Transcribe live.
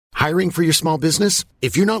Hiring for your small business?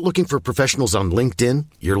 If you're not looking for professionals on LinkedIn,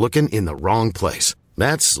 you're looking in the wrong place.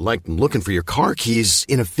 That's like looking for your car keys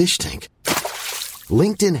in a fish tank.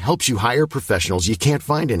 LinkedIn helps you hire professionals you can't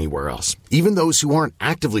find anywhere else, even those who aren't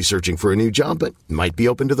actively searching for a new job but might be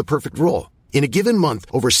open to the perfect role. In a given month,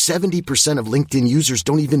 over 70% of LinkedIn users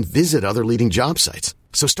don't even visit other leading job sites.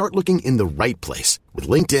 So start looking in the right place.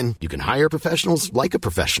 With LinkedIn, you can hire professionals like a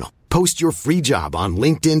professional. Post your free job on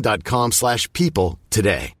linkedin.com/people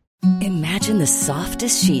today. Imagine the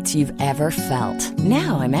softest sheets you've ever felt.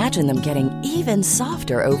 Now imagine them getting even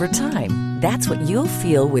softer over time. That's what you'll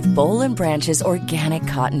feel with Boll & Branch's organic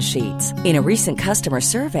cotton sheets. In a recent customer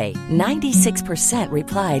survey, 96%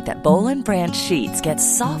 replied that Boll & Branch sheets get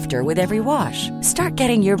softer with every wash. Start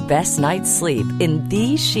getting your best night's sleep in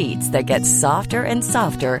these sheets that get softer and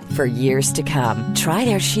softer for years to come. Try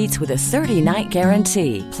their sheets with a 30-night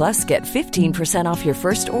guarantee. Plus, get 15% off your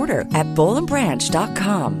first order at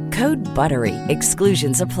bollandbranch.com. Code BUTTERY.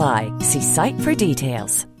 Exclusions apply. See site for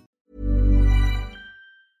details.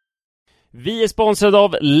 Vi är sponsrade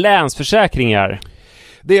av Länsförsäkringar.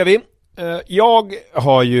 Det är vi. Jag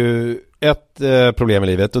har ju ett problem i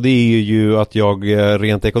livet, och det är ju att jag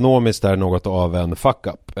rent ekonomiskt är något av en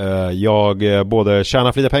fuck-up. Jag både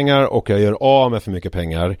tjänar för lite pengar och jag gör av med för mycket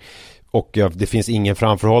pengar. Och det finns ingen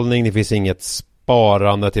framförhållning, det finns inget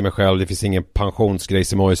sparande till mig själv, det finns ingen pensionsgrej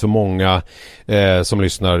som är så många som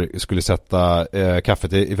lyssnar skulle sätta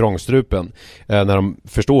kaffet i vrångstrupen när de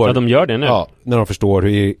förstår. Ja, de gör det nu. Ja, när de förstår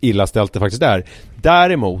hur illa ställt det faktiskt är.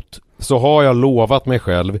 Däremot så har jag lovat mig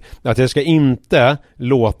själv att jag ska inte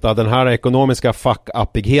låta den här ekonomiska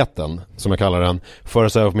fuck-uppigheten, som jag kallar den,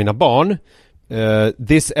 föras över på mina barn.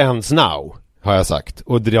 This ends now, har jag sagt,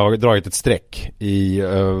 och dragit ett streck i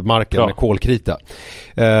marken med kolkrita.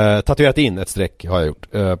 Tatuerat in ett streck har jag gjort.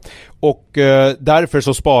 Och därför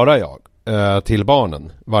så sparar jag till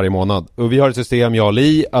barnen varje månad. Och vi har ett system, jag och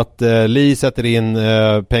Li, att Li sätter in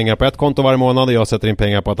pengar på ett konto varje månad och jag sätter in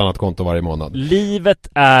pengar på ett annat konto varje månad. Livet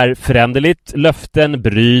är föränderligt, löften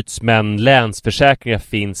bryts, men Länsförsäkringar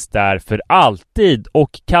finns där för alltid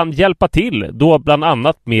och kan hjälpa till, då bland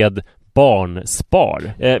annat med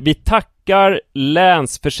barnspar. Vi tackar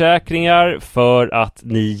Länsförsäkringar för att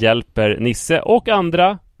ni hjälper Nisse och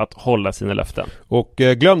andra att hålla sina löften. Och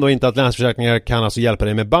glöm då inte att Länsförsäkringar kan alltså hjälpa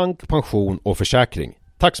dig med bank, pension och försäkring.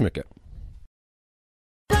 Tack så mycket.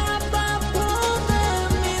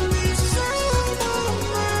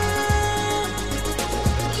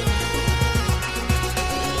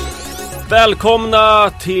 Välkomna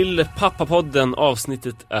till Pappapodden.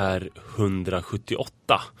 Avsnittet är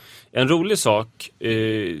 178. En rolig sak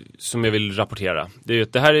som jag vill rapportera, det är ju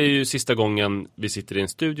att det här är ju sista gången vi sitter i en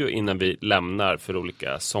studio innan vi lämnar för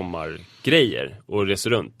olika sommargrejer och reser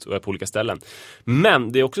runt och är på olika ställen.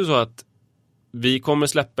 Men det är också så att vi kommer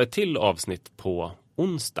släppa ett till avsnitt på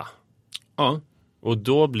onsdag. Ja. Och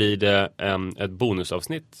då blir det ett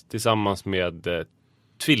bonusavsnitt tillsammans med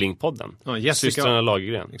Tvillingpodden. Ja, Systrarna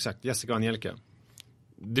Lagergren. Exakt, Jessica och Angelica.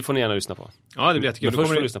 Det får ni gärna lyssna på. Ja, det blir jättekul. Men först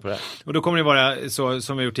får du lyssna på det här. Och då kommer det vara så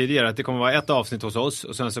som vi gjort tidigare, att det kommer vara ett avsnitt hos oss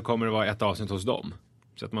och sen så kommer det vara ett avsnitt hos dem.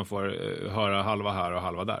 Så att man får höra halva här och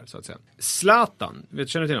halva där, så att säga. Zlatan,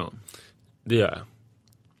 känner du till honom? Det gör jag.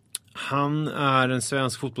 Han är en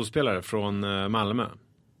svensk fotbollsspelare från Malmö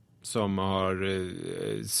som har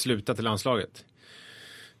slutat i landslaget.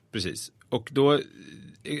 Precis. Och då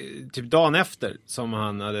typ dagen efter som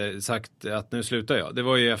han hade sagt att nu slutar jag. Det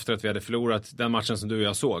var ju efter att vi hade förlorat den matchen som du och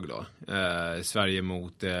jag såg då. Sverige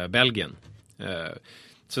mot Belgien.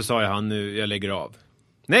 Så sa jag nu jag lägger av.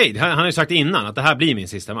 Nej, han har ju sagt innan att det här blir min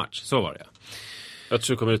sista match. Så var det. Jag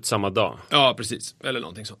tror det kommer ut samma dag. Ja, precis. Eller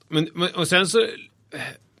någonting sånt. Men och sen så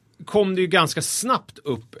kom det ju ganska snabbt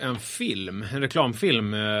upp en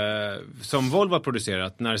reklamfilm som Volvo har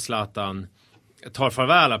producerat när Zlatan tar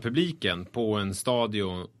farväl av publiken på en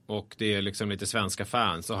stadion och det är liksom lite svenska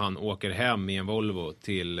fans och han åker hem i en Volvo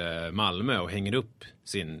till Malmö och hänger upp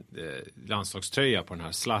sin landslagströja på den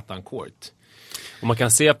här Zlatan Court. Och man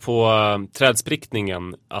kan se på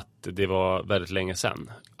trädsprickningen att det var väldigt länge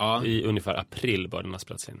sedan. Ja. I ungefär april bör den ha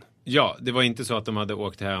spelats in. Ja, det var inte så att de hade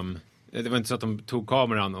åkt hem. Det var inte så att de tog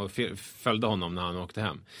kameran och följde honom när han åkte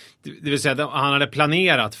hem. Det vill säga att han hade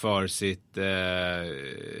planerat för sitt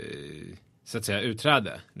så att säga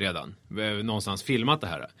utträde redan. Någonstans filmat det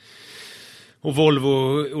här. Och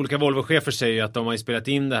olika Volvo-chefer säger att de har spelat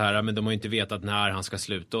in det här, men de har inte vetat när han ska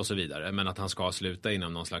sluta och så vidare. Men att han ska sluta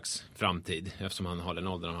inom någon slags framtid eftersom han har den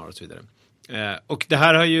åldern han har och så vidare. Och det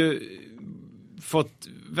här har ju fått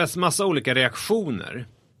massa olika reaktioner.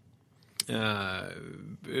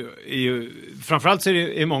 Framförallt så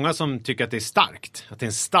är det många som tycker att det är starkt. Att det är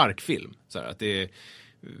en stark film. Så här, att det är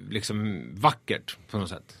liksom vackert på något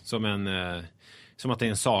sätt. Som att det är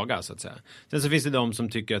en saga så att säga. Sen så finns det de som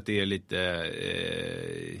tycker att det är lite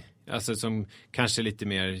alltså som kanske lite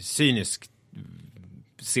mer cyniskt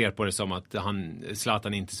ser på det som att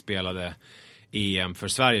Zlatan inte spelade EM för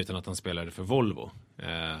Sverige utan att han spelade för Volvo.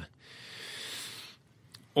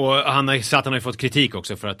 Och Zlatan har ju fått kritik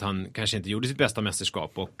också för att han kanske inte gjorde sitt bästa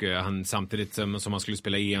mästerskap och han samtidigt som han skulle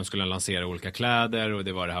spela EM skulle han lansera olika kläder och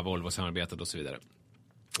det var det här Volvo-samarbetet och så vidare.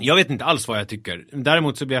 Jag vet inte alls vad jag tycker.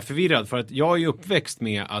 Däremot så blir jag förvirrad för att jag är ju uppväxt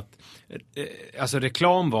med att alltså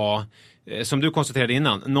reklam var, som du konstaterade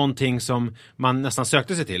innan, någonting som man nästan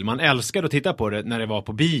sökte sig till. Man älskade att titta på det när det var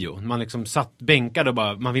på bio. Man liksom satt bänkad och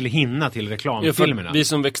bara, man ville hinna till reklamfilmerna. Ja, vi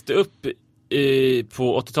som växte upp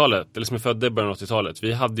på 80-talet, eller som är födda i början av 80-talet,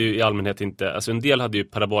 vi hade ju i allmänhet inte, alltså en del hade ju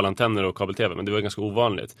parabolantenner och kabel-tv, men det var ganska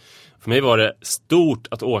ovanligt. För mig var det stort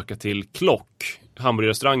att åka till Klock,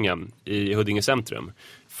 hamburgerrestaurangen i Huddinge centrum,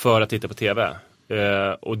 för att titta på tv.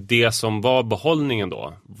 Och det som var behållningen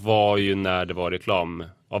då var ju när det var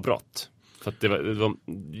reklamavbrott. För att det var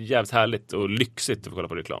jävligt härligt och lyxigt att få kolla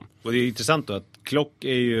på reklam. Och det är intressant då att Klock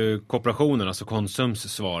är ju kooperationen, alltså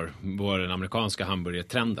Konsums svar på den amerikanska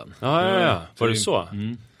hamburgertrenden. Ja. Var det så?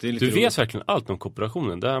 Det är du vet verkligen allt om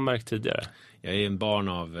kooperationen, det har jag märkt tidigare. Jag är en barn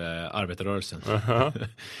av arbetarrörelsen.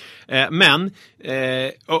 Men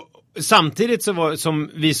samtidigt så var,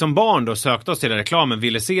 som vi som barn då sökte oss till reklamen,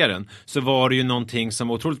 ville se den, så var det ju någonting som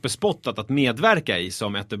var otroligt bespottat att medverka i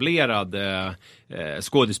som etablerad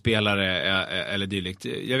skådespelare eller dylikt.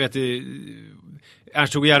 Jag vet,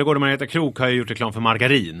 Ernst-Hugo Järegård och Margareta Krook har ju gjort reklam för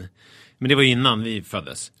margarin. Men det var innan vi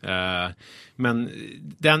föddes. Men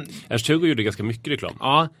Ernst-Hugo gjorde ganska mycket reklam.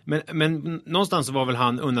 Ja, men någonstans var väl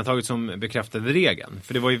han undantaget som bekräftade regeln.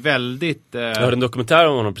 För det var ju väldigt... Jag hörde en dokumentär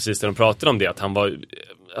om honom precis där de pratade om det. Att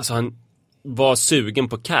han var sugen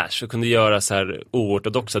på cash och kunde göra så här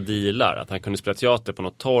oortodoxa dealar. Att han kunde spela teater på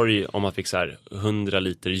något torg om han fick så här 100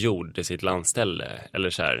 liter jord i sitt landställe. Eller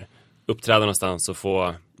så här uppträda någonstans och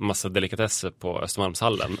få massa delikatesser på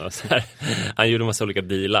Östermalmshallen. Och så här. Han gjorde massa olika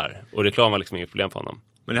dealar. Och reklam var liksom inget problem för honom.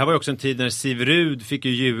 Men det här var ju också en tid när Siv Rud fick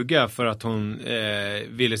ju ljuga för att hon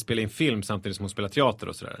ville spela in film samtidigt som hon spelade teater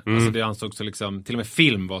och sådär. Alltså det ansågs så liksom, till och med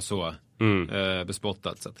film var så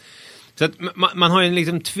bespottat. Så att man har ju en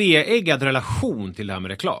liksom tveeggad relation till det här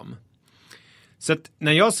med reklam. Så att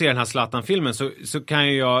när jag ser den här Zlatan-filmen så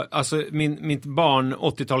kan jag, alltså mitt barn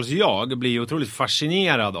 80-tals jag blir ju otroligt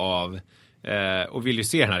fascinerad av och vill ju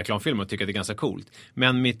se den här reklamfilmen och tycker att det är ganska coolt.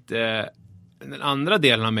 Men den andra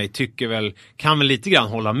delen av mig kan väl lite grann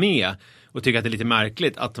hålla med och tycker att det är lite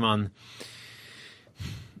märkligt att man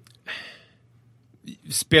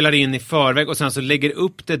spelar in i förväg och sen så lägger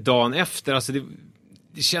upp det dagen efter. Alltså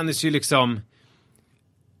det kändes ju liksom,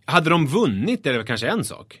 hade de vunnit, är det kanske en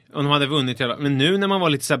sak. Om de hade vunnit men nu när man var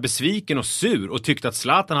lite så här besviken och sur och tyckte att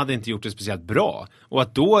Zlatan hade inte gjort det speciellt bra, och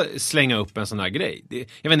att då slänga upp en sån här grej.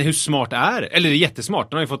 Jag vet inte, hur smart är det? Eller det är jättesmart.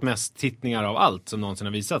 Den har ju fått mest tittningar av allt som någonsin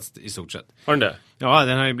har visats i stort sett. Har den det? Ja,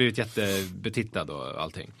 den har ju blivit jättebetittad och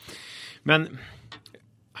allting. Men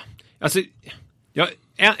alltså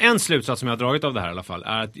en slutsats som jag har dragit av det här i alla fall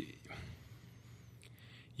är att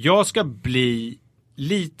jag ska bli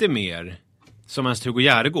lite mer som Ernst-Hugo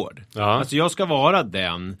Järegård. Ja. Alltså jag ska vara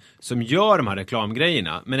den som gör de här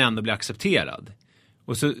reklamgrejerna men ändå bli accepterad.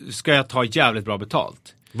 Och så ska jag ta jävligt bra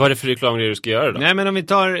betalt. Vad är det för reklamgrejer du ska göra då? Nej, men om vi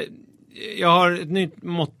jag har ett nytt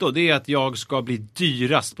motto, det är att jag ska bli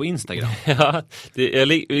dyrast på Instagram. Ja, jag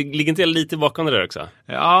ligger inte lite bakom det där också?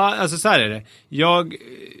 Ja, alltså så här är det.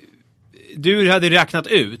 Du hade räknat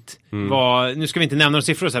ut nu ska vi inte nämna några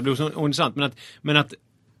siffror så här, det blir så ointressant, men att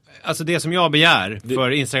alltså det som jag begär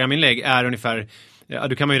för Instagram-inlägg är ungefär, ja,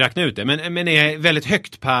 du kan man ju räkna ut det, men är väldigt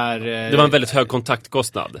högt per... Det var en väldigt hög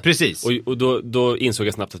kontaktkostnad. Precis. Och då insåg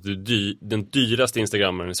jag snabbt att du är den dyraste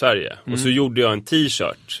Instagrammaren i Sverige. Och så gjorde jag en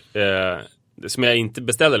t-shirt som jag inte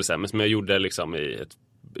beställde sen, men som jag gjorde liksom i ett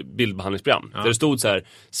bildbehandlingsprogram. Där det stod så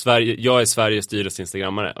här, jag är Sveriges dyraste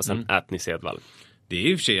Instagrammare, och sen Nisse Edwall. Det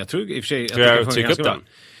är i och för sig, jag tror i och för sig att det kan trycka upp den.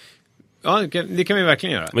 Ja, det kan vi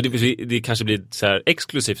verkligen göra. Men det kanske blir så här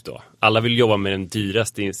exklusivt då. Alla vill jobba med den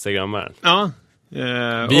dyraste Instagrammaren. Ja.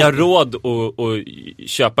 Vi har råd att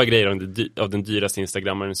köpa grejer av den dyraste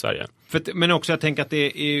Instagrammaren i Sverige. Men också jag tänker att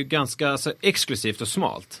det är ju ganska exklusivt och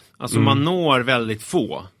smalt. Alltså man når väldigt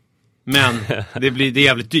få. Men det är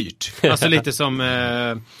jävligt dyrt. Alltså lite som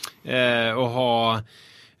att ha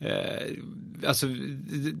alltså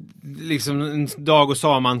liksom en Dag och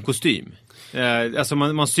Saman-kostym. Alltså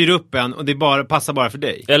man styr upp en och det passar bara för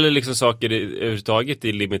dig. Eller liksom saker överhuvudtaget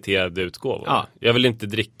i limiterade utgåvor. Ja. Jag vill inte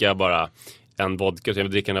dricka bara en vodka, utan jag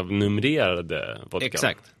vill dricka en av numrerade vodka.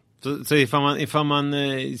 Exakt. Så ifall man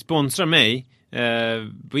sponsrar mig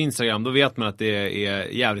på Instagram, då vet man att det är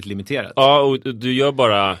jävligt limiterat. Ja, och du gör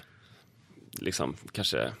bara liksom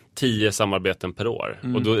kanske 10 samarbeten per år.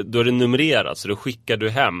 Och då är det numrerat, så då skickar du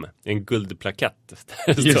hem en guldplakett.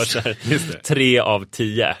 Just det. 3 av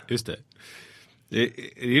 10. Just det. Det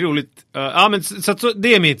är roligt. Ja, men så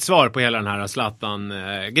det är mitt svar på hela den här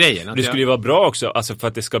Zlatan-grejen. Det skulle ju vara bra också, alltså för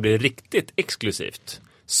att det ska bli riktigt exklusivt.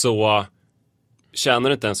 Så tjänar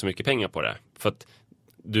du inte ens så mycket pengar på det. För att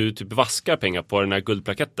du typ vaskar pengar på den här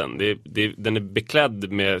guldplaketten. Den är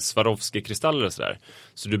beklädd med Swarovski-kristaller och sådär.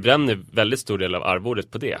 Så du bränner väldigt stor del av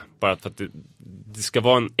arvodet på det. Bara för att det ska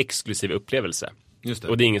vara en exklusiv upplevelse. Just det.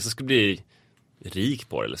 Och det är ingen som ska bli rik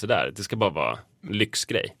på det eller sådär. Det ska bara vara en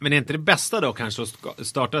lyxgrej. Men är inte det bästa då kanske att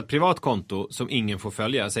starta ett privat konto som ingen får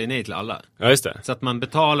följa? Säg nej till alla. Ja, just det. Så att man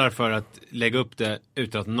betalar för att lägga upp det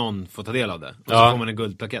utan att någon får ta del av det. Och så får man en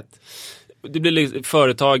guldplakett. Det blir liksom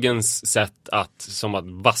företagens sätt som att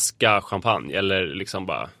vaska champagne eller liksom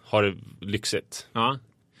bara ha det lyxigt. Ja.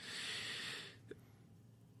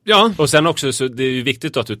 Ja. Och sen också så det är ju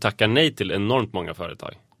viktigt då att du tackar nej till enormt många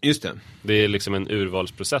företag. Just det. Det är liksom en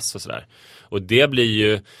urvalsprocess och sådär. Och det blir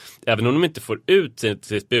ju, även om de inte får ut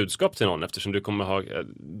sitt budskap till någon, eftersom du kommer ha,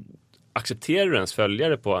 accepterar du ens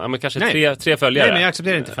följare på, ja men kanske tre följare. Nej, men jag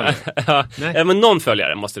accepterar inte följare. Ja, men någon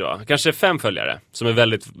följare måste det vara. Kanske 5 följare som är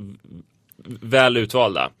väldigt väl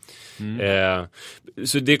utvalda.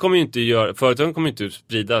 Så det kommer ju inte göra, företagen kommer inte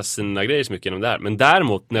sprida sina grejer så mycket genom det här. Men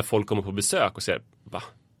däremot när folk kommer på besök och säger, va?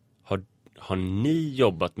 Har ni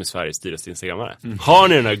jobbat med Sveriges dyraste Instagrammare? Har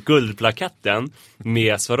ni den här guldplaketten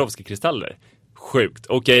med Swarovski-kristaller? Sjukt.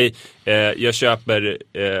 Okej, jag köper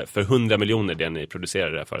för 100 miljoner det ni producerar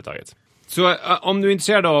i det här företaget. Så om du är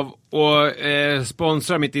intresserad av att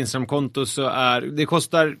sponsra mitt Instagram-konto så det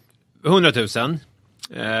kostar 100 000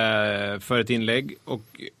 för ett inlägg och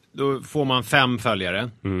då får man 5 följare.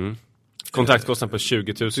 Kontaktkostnad på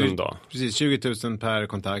 20 000 då. Precis, 20 000 per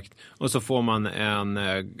kontakt. Och så får man en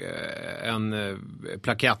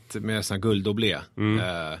plakett med sån gulddoblé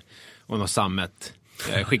och något sammet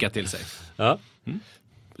skickat till sig. Ja.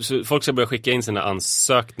 Så folk ska börja skicka in sina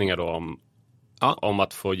ansökningar då om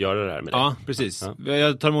att få göra det här med dig. Ja, precis. Ja.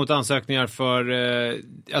 Jag tar emot ansökningar för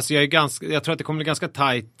alltså jag tror att det kommer bli ganska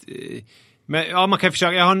tajt. Men ja, man kan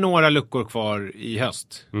försöka. Jag har några luckor kvar i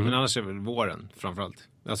höst. Men annars är det väl våren framförallt.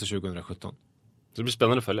 Alltså 2017. Så det blir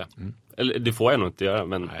spännande att följa. Eller det får jag nog inte göra,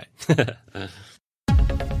 men... Nej.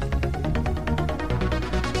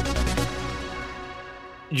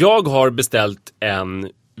 Jag har beställt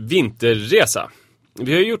en vinterresa.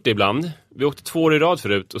 Vi har ju gjort det ibland. Vi åkte 2 år i rad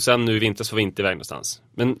förut och sen nu i vintras får vi inte iväg någonstans.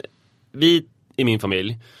 Men vi i min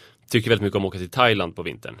familj tycker väldigt mycket om att åka till Thailand på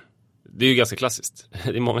vintern. Det är ju ganska klassiskt.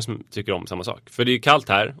 Det är många som tycker om samma sak. För det är ju kallt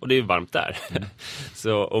här och det är varmt där.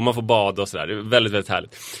 Och man får bada och sådär. Det är väldigt, väldigt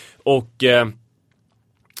härligt. Och...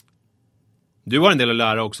 Du har en del att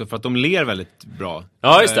lära också för att de ler väldigt bra.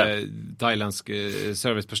 Ja, just det. Thailändsk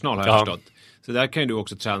servicepersonal har jag förstått. Så där kan ju du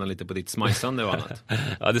också träna lite på ditt smajsande och annat.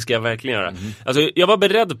 Ja, det ska jag verkligen göra. Alltså, jag var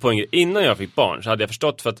beredd på en grej. Innan jag fick barn så hade jag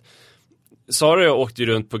förstått för att Sara och jag åkte ju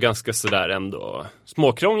runt på ganska sådär ändå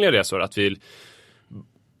småkrångliga resor. Att vi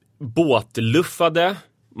båtluffade.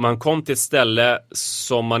 Man kom till ett ställe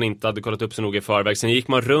som man inte hade kollat upp så noga i förväg. Sen gick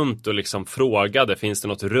man runt och liksom frågade, finns det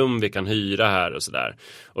något rum vi kan hyra här och sådär.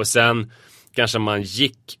 Och sen kanske man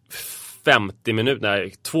gick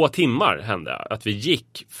 2 timmar hände att vi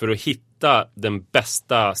gick för att hitta den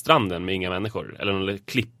bästa stranden med inga människor. Eller någon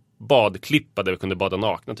badklippa där vi kunde bada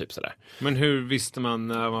nakna typ sådär. Men hur visste man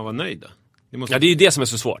när man var nöjd då? Ja, det är ju det som är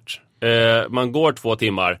så svårt. Man går 2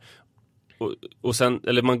 timmar och sen,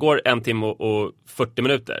 eller man går 1 timme och 40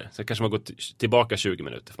 minuter. Sen kanske man går tillbaka 20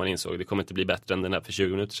 minuter för man insåg att det kommer inte bli bättre än den här för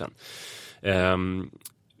 20 minuter sedan.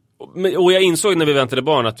 Och jag insåg när vi väntade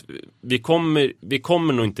barn att vi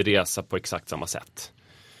kommer nog inte resa på exakt samma sätt.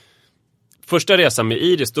 Första resan med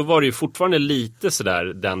Iris, då var det ju fortfarande lite sådär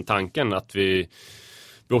den tanken att vi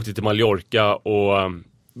åkte till Mallorca och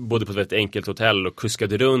bodde på ett väldigt enkelt hotell och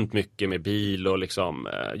kuskade runt mycket med bil och liksom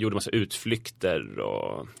gjorde massa utflykter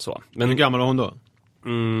och så. Men hur gammal var hon då?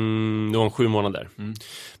 Det var 7 månader.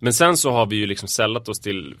 Men sen så har vi ju liksom sällat oss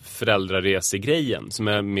till föräldraresegrejen som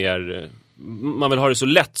är mer, man vill ha det så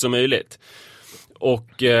lätt som möjligt. Och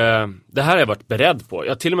det här har jag varit beredd på.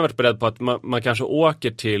 Jag har till och med varit beredd på att man kanske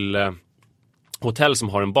åker till hotell som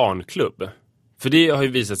har en barnklubb. För det har ju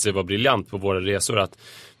visat sig vara briljant på våra resor att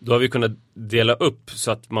då har vi kunnat dela upp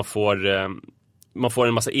så att man får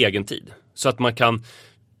en massa egen tid. Så att man kan i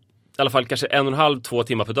alla fall kanske 1,5-2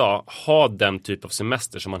 timmar per dag ha den typ av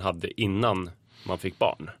semester som man hade innan man fick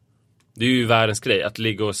barn. Det är ju världens grej att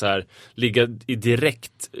ligga i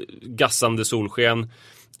direkt gassande solsken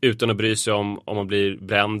utan att bry sig om man blir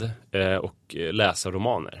bränd och läsa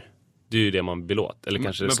romaner. Det är ju det man vill åt. Eller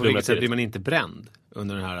kanske men på vilket sätt blir man inte bränd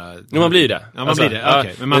under den här... Ja, man blir det. Ja, man blir det.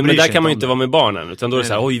 Okay. Men där kan man ju inte vara med barnen. Utan då är det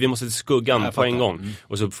så här, oj, vi måste till skuggan på en gång.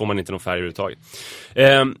 Och så får man inte någon färg överhuvudtaget.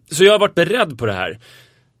 Så jag har varit beredd på det här.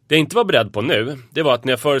 Det jag inte var beredd på nu, det var att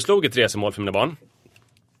när jag föreslog ett resemål för mina barn,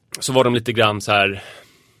 så var de lite grann så här...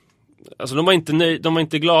 Alltså de var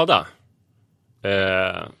inte glada.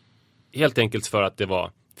 Helt enkelt för att det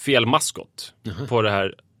var fel maskot på det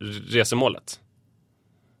här resemålet.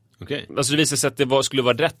 Okay. Alltså det visade sig att det skulle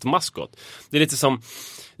vara rätt maskot. Det är lite som,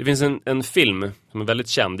 det finns en film som är väldigt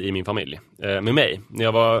känd i min familj med mig. När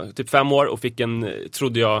jag var typ 5 år och fick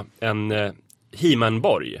trodde jag, en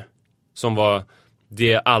He-Man-borg. Som var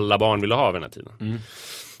det alla barn ville ha vid den här tiden.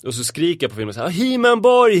 Och så skriker jag på filmen så här: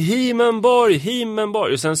 He-Man-borg, He-Man-borg,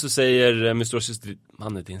 He-Man-borg. Och sen så säger min stora syster: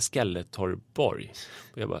 mannen, det är en Skeletorborg.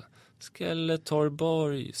 Och jag bara: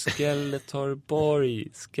 Skeletorborg, Skeletorborg,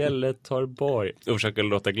 Skeletorborg. Och försöker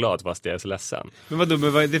låta glad fast jag är så ledsen. Men vadå,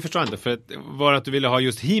 det förstår jag inte. För var att du ville ha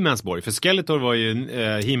just He-Mans borg? För Skeletor var ju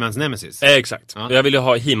He-Mans nemesis. Exakt. Ja. Jag ville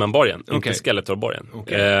ha He-Man-borgen, inte Skeletorborgen.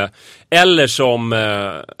 Eller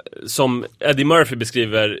som Eddie Murphy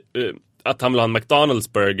beskriver, att han vill ha en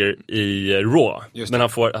McDonald's burger i Raw. Men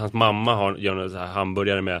hans mamma gör en så här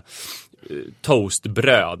hamburgare med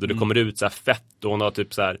toastbröd och det kommer ut så här fett och hon har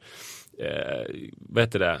typ så här vad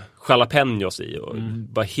heter det, jalapenos i och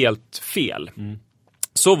bara helt fel.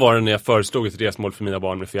 Så var det när jag föreslog ett resmål för mina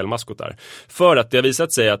barn med fel maskotar. För att det har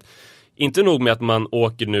visat sig att inte nog med att man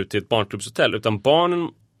åker nu till ett barnklubbshotell, utan barnen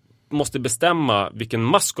måste bestämma vilken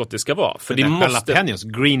maskot det ska vara. För det måste... Jalapenos,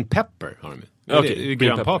 green pepper har de. Okay, det är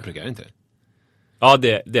grön paprika, är det inte? Ja,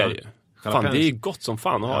 det är det ju. Fan, det är ju gott som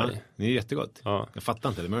fan att ha det. Det är jättegott. Ja. Jag fattar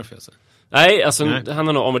inte det Murphy alltså. Nej, alltså han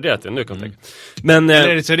har nog omvärderat det nu kan jag tänka. Men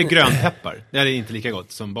så är det grönpeppar. Det är inte lika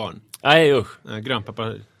gott som barn. Nej, usch.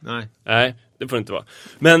 Grönpeppar, nej, det får det inte vara.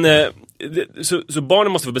 Men så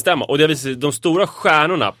barnen måste få bestämma. Och det visar sig, de stora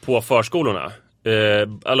stjärnorna på förskolorna, i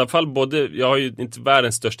alla fall jag har ju inte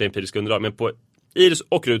världens största empiriska underlag, men på Iris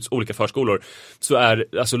och Ruts olika förskolor så är,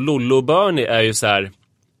 alltså Lollo och Bernie är ju så här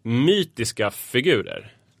mytiska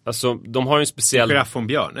figurer. Alltså de har ju en speciell... Giraff och en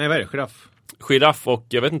björn. Nej, vad är det? Giraff och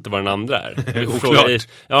jag vet inte vad den andra är. Oklart.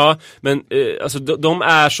 Ja, men alltså de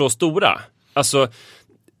är så stora. Alltså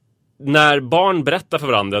när barn berättar för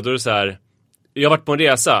varandra, då är det så här: jag har varit på en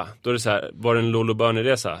resa. Då är det så här: var det en Lollo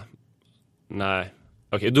Bernie-resa? Nej.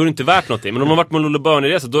 Okej, då är det inte värt någonting. Men om de har varit på en Lollo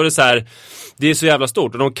Bernie-resa, då är det så här: det är så jävla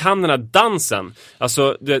stort. Och de kan den här dansen.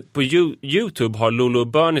 Alltså på YouTube har Lollo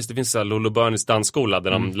Bernies, det finns så här Lollo Bernies dansskola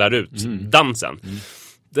där de lär ut dansen.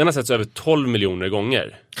 Den har setts över 12 miljoner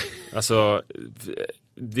gånger. Alltså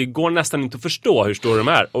det går nästan inte att förstå hur stora de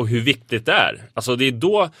är och hur viktigt det är. Alltså det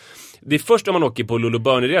är först om man åker på Lollo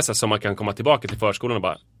Bernie-resa som man kan komma tillbaka till förskolan och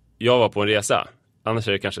bara: jag var på en resa. Annars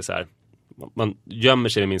är det kanske så här, man gömmer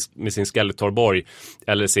sig med sin Skeletorborg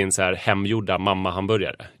eller sin så här hemgjorda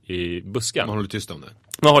mamma-hamburgare i busken. Man håller tyst om det.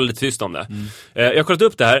 Man håller lite tyst om det. Jag har kollat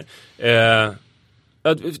upp det här.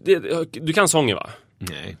 Du kan sången, va?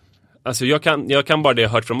 Nej. Alltså jag kan bara det jag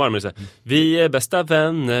hört från Marmor. Vi är bästa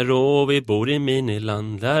vänner och vi bor i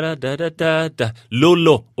miniland.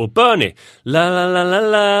 Lollo och Bernie. La la la la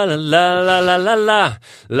la la la la la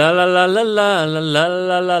la la la la la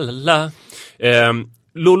la la la la.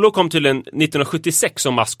 Lollo kom till 1976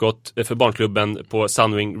 som maskot för barnklubben på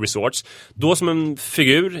Sunwing Resorts. Då som en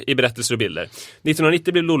figur i berättelser och bilder.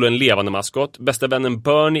 1990 blev Lollo en levande maskot. Bästa vännen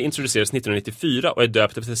Bernie introducerades 1994 och är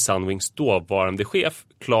döpt efter Sunwings dåvarande chef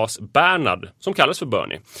Claes Bernhard, som kallas för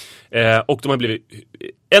Bernie. Och de har blivit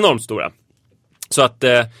enormt stora. Så att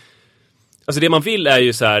alltså det man vill är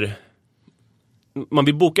ju så här: man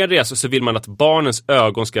vill boka en resa så vill man att barnens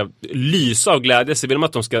ögon ska lysa av glädje, så vill man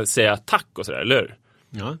att de ska säga tack och sådär, eller hur?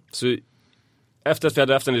 Ja. Så efter att vi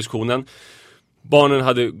hade haft den diskussionen, barnen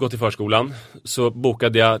hade gått i förskolan, så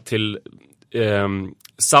bokade jag till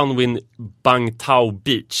Sunwin Bang Tao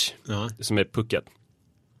Beach, som är Phuket.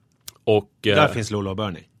 Och där finns Lollo och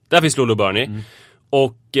Bernie. Där finns Lollo och Bernie.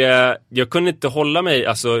 Och jag kunde inte hålla mig,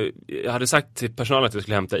 alltså jag hade sagt till personalen att jag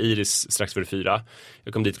skulle hämta Iris strax före 4.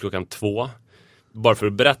 Jag kom dit 2:00. Bara för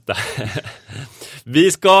att berätta.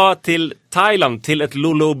 Vi ska till Thailand, till ett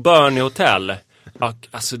Lollo Bernie hotell. Och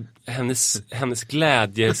alltså hennes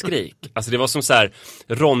glädjeskrik. Alltså det var som så här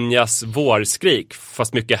Ronjas vårskrik,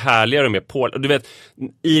 fast mycket härligare och mer du vet,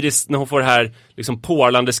 Iris när hon får det här liksom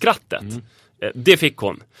porlande skrattet. Det fick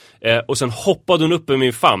hon. Och sen hoppade hon upp i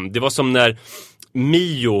min famn. Det var som när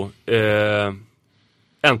Mio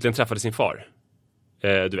äntligen träffade sin far.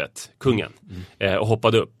 du vet, kungen. Och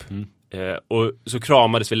hoppade upp. Och så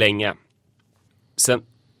kramades vi länge. Sen,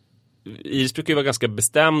 Iris brukar ju vara ganska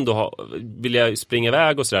bestämd och vilja springa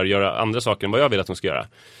iväg och sådär och göra andra saker än vad jag vill att hon ska göra.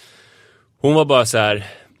 Hon var bara så här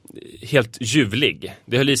helt ljuvlig.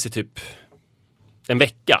 Det höll i sig typ en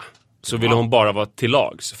vecka. Så ville hon bara vara till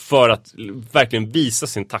lags för att verkligen visa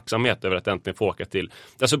sin tacksamhet över att äntligen få åka till.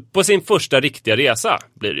 Alltså på sin första riktiga resa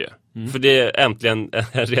blir det ju. För det är äntligen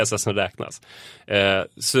en resa som räknas.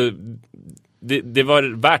 Så det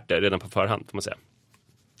var värt det redan på förhand, får man säga.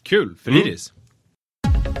 Kul för Iris.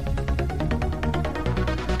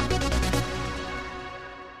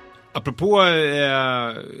 Apropå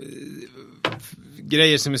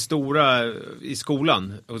grejer som är stora i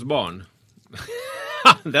skolan hos barn.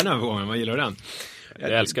 Den övergången, man gillar den.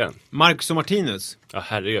 Jag älskar den. Marcus och Martinus. Ja,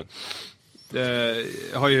 herregud.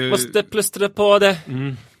 Har ju... Måste plöstra på det.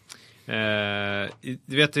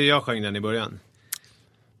 Du vet hur jag sjöng den i början?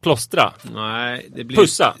 Plåstra? Nej,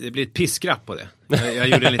 Pussa? Det blir ett piskrapp på det. Jag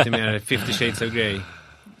gjorde lite mer 50 Shades of Grey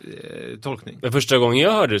tolkning. Men första gången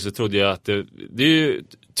jag hörde det så trodde jag att det är ju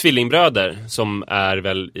tvillingbröder som är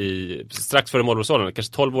väl strax före målårsåldern,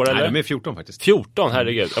 kanske 12 år. Nej, eller? De är 14 faktiskt. 14,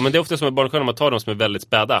 herregud. Ja, men det är ofta som är barnstjärnor, man tar dem som är väldigt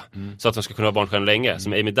späda så att de ska kunna vara barnstjärnor länge.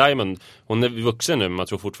 Som Amy Diamond, hon är vuxen nu men man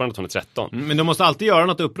tror fortfarande att hon är 13. Men de måste alltid göra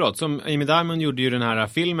något uppbrott. Som Amy Diamond gjorde ju den här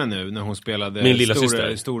filmen nu när hon spelade min lilla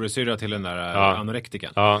syster, storasyrra till den där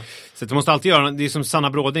anorektikan. Ja. Så de måste alltid göra, det är som Sanna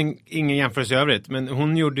Bråding, ingen jämförelse i övrigt, men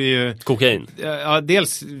hon gjorde ju kokain. Ja,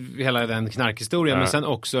 dels hela den knarkhistorien, men sen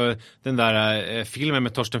också den där filmen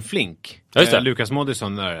med Torsten Flink. Lukas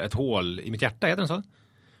Moodysson där, Ett hål i mitt hjärta, heter den så?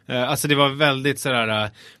 Alltså det var väldigt sådär,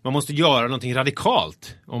 man måste göra någonting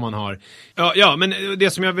radikalt om man har... Ja, men det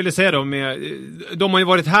som jag ville säga då med, de har ju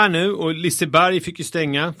varit här nu och Liseberg fick ju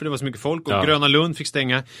stänga för det var så mycket folk och Gröna Lund fick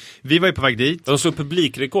stänga. Vi var ju på väg dit. De såg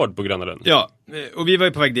publikrekord på Gröna Lund. Ja, och vi var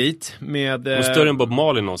ju på väg dit med... Och större än Bob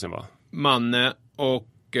Marley någonsin var. Manne och...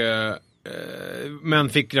 men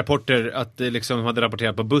fick rapporter att det liksom hade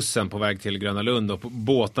rapporterat på bussen på väg till Gröna Lund och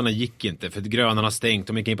båtarna gick inte för att Grönan har stängt.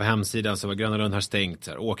 De gick in på hemsidan så var Gröna Lund har stängt.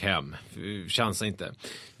 Så här, åk hem, chansa inte.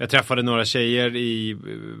 Jag träffade några tjejer i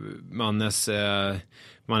Mannes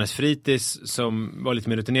fritids som var lite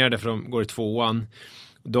mer rutinerade för de går i 2:an.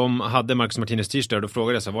 De hade Marcus Martinus t-shirt och då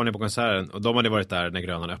frågade jag så, var ni på konserten? Och de hade varit där när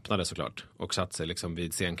Grönan öppnade såklart och satt sig liksom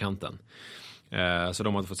vid scenkanten. Så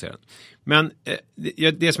de hade fått se den. Men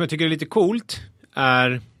det som jag tycker är lite coolt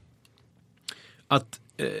är att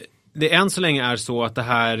det än så länge är så att det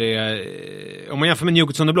här är, om man jämför med New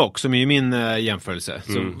Kids on the Block som är ju min jämförelse,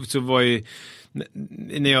 så var ju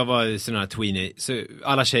när jag var sån här tweenie så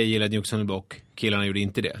alla tjejer gillade New Kids on the Block, killarna gjorde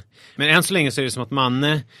inte det. Men än så länge så är det som att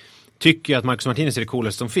Manne tycker att Marcus Martinus är det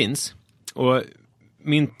coolaste som finns. Och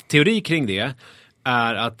min teori kring det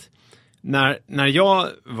är att när jag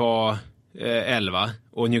var 11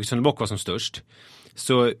 och New Kids on the Block var som störst,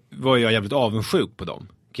 så var jag jävligt avundsjuk på dem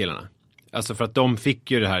killarna. Alltså för att de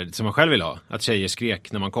fick ju det här som man själv ville ha, att tjejer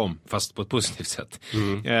skrek när man kom, fast på ett positivt sätt,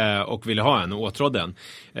 och ville ha en och åtrådde en,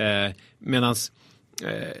 medans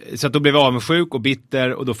så att då blev jag avundsjuk och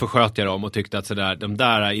bitter och då försköt jag dem och tyckte att sådär, de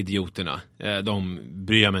där idioterna, de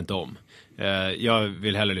bryr jag mig inte om. Jag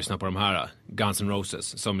vill hellre lyssna på de här Guns N'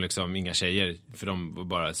 Roses som liksom inga tjejer, för de var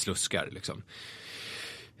bara sluskar liksom.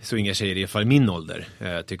 Så inga tjejer i alla fall min ålder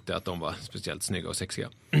tyckte att de var speciellt snygga och sexiga.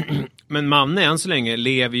 Men Manne än så länge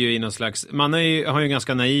lever ju i någon slags... Manne har ju en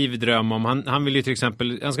ganska naiv dröm om... Han vill ju till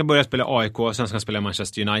exempel... Han ska börja spela AIK och sen ska han spela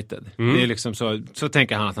Manchester United. Det är liksom så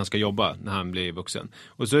tänker han att han ska jobba när han blir vuxen.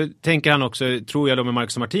 Och så tänker han också, tror jag då med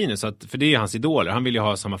Marcus och Martinus, att, för det är hans idoler. Han vill ju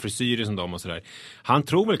ha samma frisyrer som dem och sådär. Han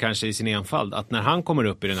tror väl kanske i sin enfald att när han kommer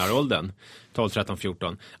upp i den här åldern, 12, 13,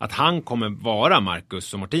 14, att han kommer vara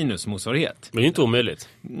Marcus och Martinus motsvarighet. Men det är inte omöjligt.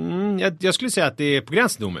 Jag skulle säga att det är på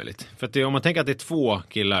gränsen omöjligt. För att om man tänker att det är 2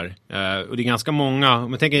 killar, och det är ganska många,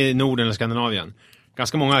 om man tänker i Norden eller Skandinavien,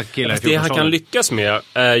 ganska många killar. Det han kan lyckas med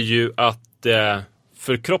är ju att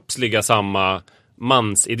förkroppsliga samma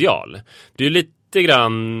mansideal. Det är ju lite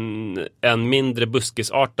grann en mindre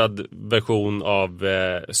buskisartad version av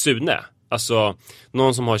Sune. Alltså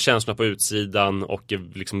någon som har känslor på utsidan och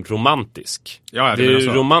är liksom romantisk. Ja, det är ju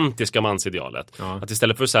romantiska mansidealet. Ja. Att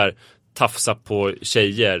istället för så här tafsa på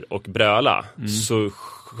tjejer och bröla så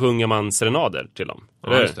sjunger man serenader till dem.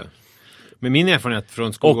 Ja, just det. Men min erfarenhet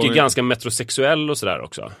från skolgången... Och är ganska metrosexuell och sådär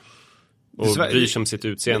också. Och bryr sig om sitt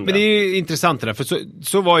utseende. Men det är ju intressant det där, för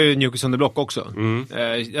så var ju New Kids on the Block också.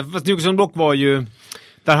 Fast New Kids on the Block var ju...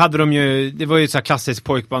 Där hade de ju, det var ju så här klassiskt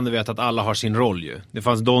pojkband, du vet att alla har sin roll ju. Det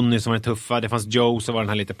fanns Donny som var den tuffa, det fanns Joe som var den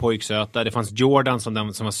här lite pojksöta, det fanns Jordan som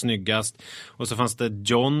den som var snyggast, och så fanns det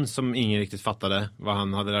John som ingen riktigt fattade vad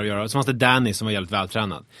han hade där att göra, och så fanns det Danny som var jävligt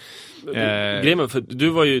vältränad. Grejen, för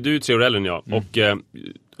du är ju 3 år äldre än jag, och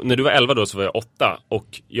när du var 11 då så var jag 8,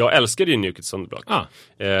 och jag älskade ju New Kids on the Block.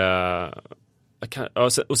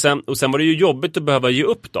 Och sen var det ju jobbigt att behöva ge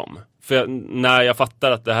upp dem. För när jag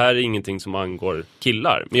fattar att det här är ingenting som angår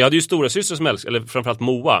killar. Men jag hade ju stora syster som älskade, eller framförallt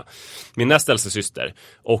Moa, min näst äldsta syster.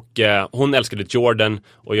 Och hon älskade Jordan,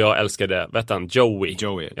 och jag älskade, vet han, Joey.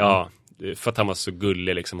 Ja, för att han var så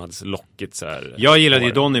gullig liksom, hade så lockigt så här. Jag gillade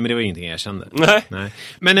ju Donny, men det var ingenting jag kände. Nej.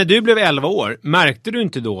 Men när du blev 11 år, märkte du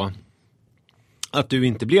inte då att du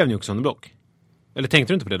inte blev New Kids on the Block? Eller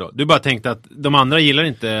tänkte du inte på det då? Du bara tänkte att de andra gillar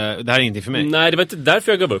inte, det här är ingenting för mig. Nej, det var inte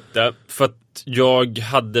därför jag gav upp det. För att jag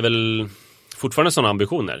hade väl fortfarande sådana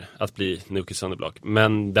ambitioner att bli New Kids on the Block.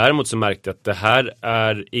 Men däremot så märkte jag att det här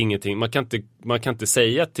är ingenting. Man kan inte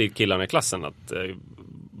säga till killarna i klassen att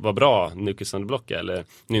vad bra New Kids on the Block eller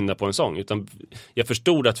nynna på en sång. Utan jag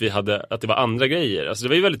förstod att att det var andra grejer. Alltså det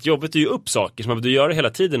var ju väldigt jobbigt att ge upp saker som man behövde göra hela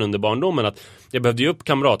tiden under barndomen. Att jag behövde ge upp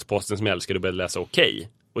Kamratposten som jag älskade och började läsa Okej.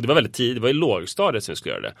 Och det var väldigt tidigt, det var i lågstadiet som jag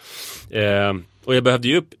skulle göra det. Och jag behövde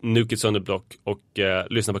ju upp New Kids on the Block och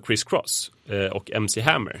lyssna på Criss Cross och MC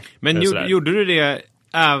Hammer. Men gjorde du det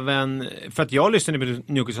även, för att jag lyssnade på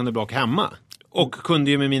New Kids on the Block hemma. Och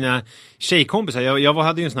kunde ju med mina tjejkompisar, jag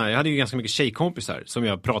hade ju ganska mycket tjejkompisar som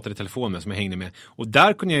jag pratade i telefon med, som jag hängde med. Och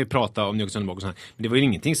där kunde jag ju prata om New Kids on the Block och sånt. Men det var ju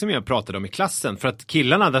ingenting som jag pratade om i klassen. För att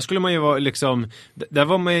killarna, där skulle man ju vara liksom,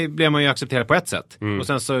 blev man ju accepterad på ett sätt. Och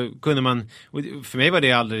sen så kunde man, och för mig var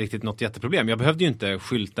det aldrig riktigt något jätteproblem. Jag behövde ju inte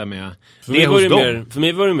skylta med det hos dem. För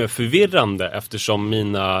mig var det mer förvirrande, eftersom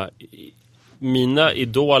mina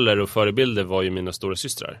idoler och förebilder var ju mina stora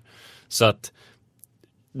systrar. Så att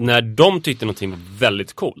när de tyckte någonting var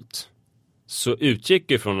väldigt coolt, så utgick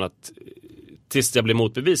jag från att, tills jag blev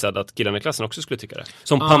motbevisad, att killarna i klassen också skulle tycka det.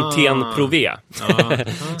 Som Pantene Pro V.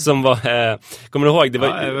 Som var, kommer du ihåg? Det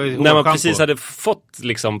var, när man precis hade fått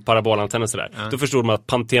liksom parabolantenner sådär. Då förstod man att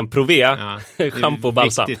Pantene Pro V, shampoo och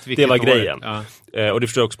balsam, det var grejen. Och det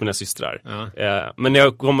förstod jag också på mina systrar. Men när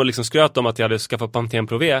jag kom och liksom skröt om att jag hade skaffat Pantene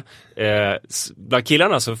Pro V, bland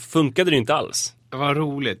killarna så funkade det inte alls. Vad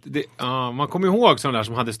roligt. Man kommer ihåg sådana där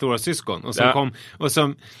som hade stora syskon. Och som kom, och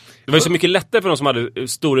som, det var ju så mycket lättare för de som hade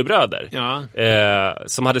storebröder.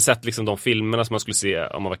 Som hade sett liksom de filmerna som man skulle se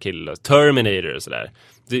om man var kille. Terminator och sådär.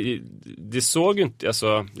 Det såg ju inte,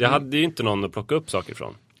 alltså, jag hade ju inte någon att plocka upp saker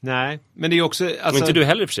från. Nej, men det är ju också, alltså, men inte du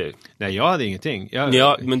heller för sig. Nej, jag hade ingenting.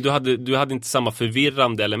 Men du hade inte samma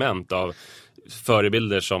förvirrande element av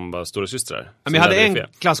förebilder som var stora systrar. Men jag hade en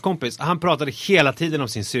klasskompis. Han pratade hela tiden om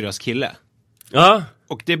sin syrras kille. Ja.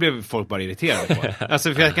 Och det blev folk bara irriterade på.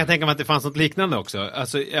 Alltså, för jag kan tänka mig att det fanns något liknande också.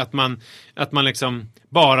 Alltså att man liksom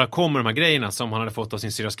bara kommer de här grejerna som han hade fått av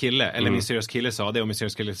sin syrras kille. Eller min syrras kille sa det och min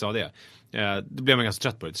syrras kille sa det. Då blev man ganska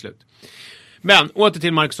trött på det till slut. Men åter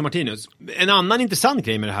till Marcus och Martinus. En annan intressant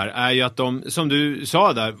grej med det här är ju att de, som du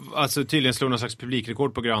sa där, alltså tydligen slog någon slags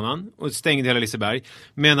publikrekord på Grönan och stängde hela Liseberg.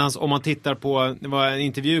 Medan om man tittar på, det var en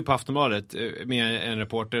intervju på Aftonbladet med en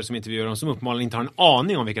reporter som intervjuar dem som uppenbarligen inte har en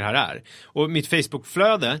aning om vilka det här är. Och mitt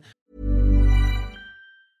Facebook-flöde.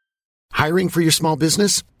 Hiring for your small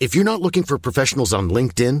business? If you're not looking for professionals on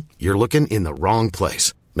LinkedIn, you're looking in the wrong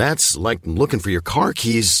place. That's like looking for your car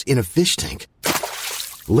keys in a fish tank.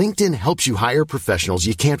 LinkedIn helps you hire professionals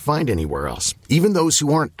you can't find anywhere else, even those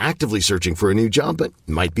who aren't actively searching for a new job but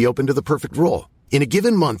might be open to the perfect role. In a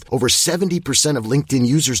given month, over 70% of LinkedIn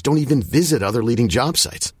users don't even visit other leading job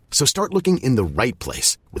sites. So start looking in the right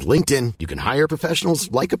place. With LinkedIn, you can hire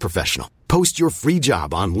professionals like a professional. Post your free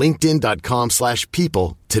job on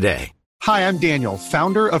linkedin.com/people today. Hi, I'm Daniel,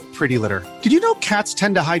 founder of Pretty Litter. Did you know cats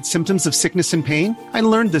tend to hide symptoms of sickness and pain? I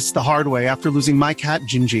learned this the hard way after losing my cat,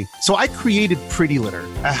 Gingy. So I created Pretty Litter,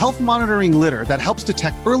 a health monitoring litter that helps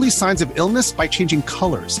detect early signs of illness by changing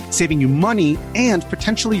colors, saving you money and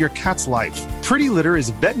potentially your cat's life. Pretty Litter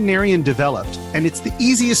is veterinarian developed, and it's the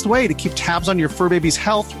easiest way to keep tabs on your fur baby's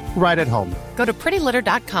health right at home. Go to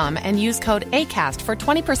prettylitter.com and use code ACAST for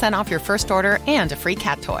 20% off your first order and a free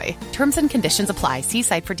cat toy. Terms and conditions apply. See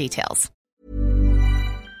site for details.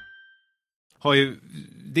 Har ju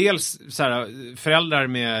dels så här, föräldrar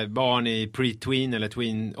med barn i pre-tween eller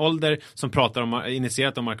tween-ålder som pratar om,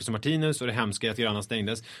 initierat om Marcus och Martinus och det hemska att Grönan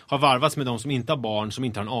stängdes, har varvats med de som inte har barn, som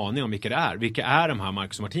inte har en aning om vilka det är. Vilka är de här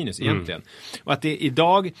Marcus och Martinus egentligen? Och att det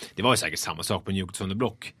idag, det var ju säkert samma sak på New Kids on the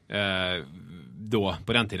Block. då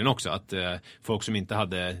på den tiden också. Att folk som inte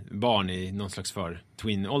hade barn i någon slags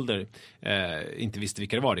twin-ålder inte visste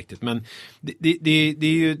vilka det var riktigt. Men det är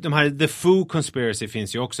ju de här The Foo Conspiracy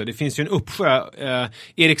finns ju också. Det finns ju en uppsjö.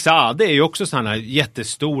 Erik Saade är ju också sån här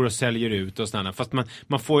jättestor och säljer ut och sådana. Fast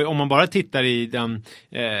man får, om man bara tittar i den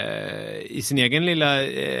i sin egen lilla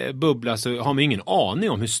bubbla, så har man ingen aning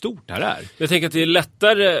om hur stort det här är. Jag tänker att det är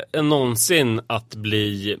lättare än någonsin att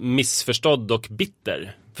bli missförstådd och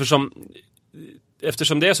bitter.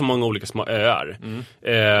 Eftersom det är så många olika små öar.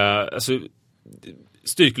 Alltså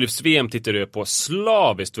styrkelyfts-VM tittar du på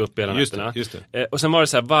slaviskt uppe hela nätterna. Och sen var det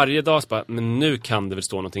så här varje dag så bara, men nu kan det väl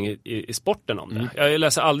stå någonting i sporten om det. Jag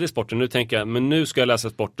läser aldrig sporten, nu tänker jag, men nu ska jag läsa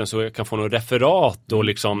sporten så jag kan få något referat och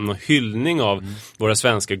liksom någon hyllning av våra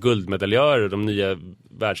svenska guldmedaljörer och de nya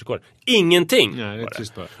världsrekord. Ingenting! Nej, det är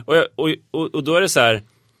tyst bara. Och då är det så här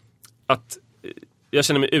att jag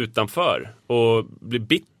känner mig utanför och blir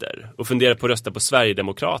bitter och funderar på att rösta på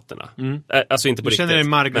Sverigedemokraterna. Alltså inte på riktigt. Du känner dig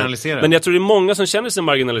marginaliserad. Men jag tror det är många som känner sig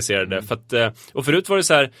marginaliserade. För att, och förut var det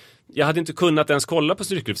så här, jag hade inte kunnat ens kolla på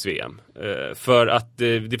styrkelyfts-VM för att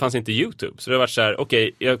det fanns inte YouTube. Så det har varit så här,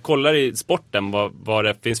 okej, jag kollar i sporten vad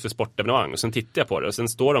det finns för sportevenemang och sen tittar jag på det och sen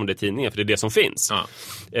står de det i tidningen för det är det som finns.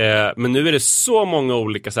 Men nu är det så många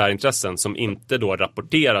olika så här intressen som inte då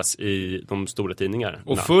rapporteras i de stora tidningarna.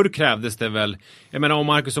 Och förr krävdes det väl, jag menar om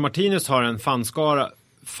Marcus och Martinus har en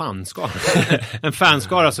en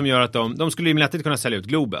fanskara som gör att de skulle ju lätt kunna sälja ut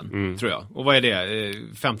Globen, tror jag. Och vad är det?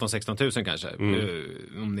 15-16 tusen kanske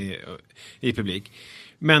om ni är i publik.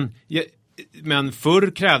 Men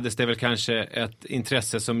förr krävdes det väl kanske ett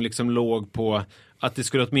intresse som liksom låg på att det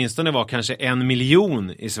skulle åtminstone vara kanske 1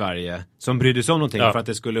 miljon i Sverige som brydde sig om någonting för att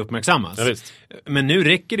det skulle uppmärksammas. Ja, visst. Men nu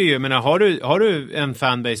räcker det ju, men har du en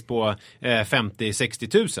fanbase på 50-60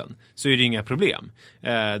 tusen så är det inga problem.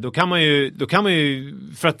 Då kan man ju,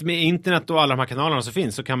 för att med internet och alla de här kanalerna som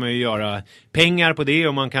finns så kan man ju göra pengar på det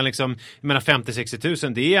och man kan liksom, jag menar 50-60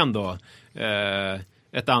 tusen det är ändå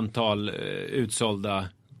ett antal utsålda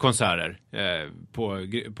konserter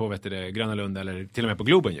på vet du, Gröna Lund eller till och med på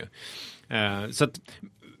Globen ju. Så att,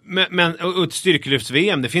 men och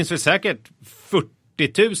styrkelyfts-VM, det finns väl säkert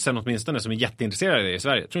 40 000 åtminstone som är jätteintresserade i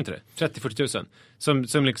Sverige, tror inte det? 30-40 000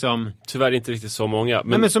 som liksom... Tyvärr inte riktigt så många.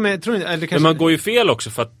 Men som är, tror inte, eller kanske... Men man går ju fel också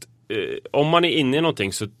för att om man är inne i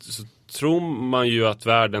någonting så tror man ju att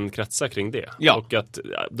världen kretsar kring det. Ja. Och att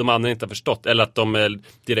de andra inte har förstått. Eller att de är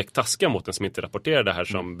direkt taskiga mot den som inte rapporterar det här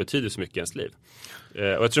som betyder så mycket i ens liv.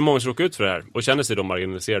 Och jag tror många som råkar ut för det här och känner sig då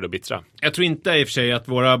marginaliserade och bittra. Jag tror inte i och för sig att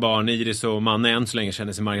våra barn, Iris och Manne, än så länge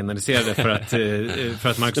känner sig marginaliserade för att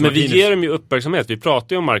Marcus och Martinus... Men vi ger dem ju uppmärksamhet. Vi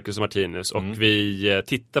pratar ju om Marcus och Martinus och vi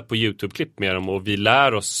tittar på YouTube-klipp med dem och vi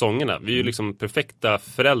lär oss sångerna. Vi är ju liksom perfekta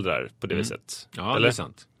föräldrar på det viset. Ja, eller? Det är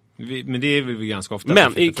sant. Men det är väl ganska ofta.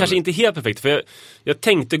 Men kanske inte helt perfekt. För jag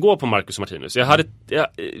tänkte gå på Marcus och Martinus.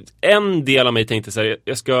 En del av mig tänkte så här,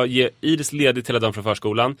 jag ska ge Iris ledigt hela dagen från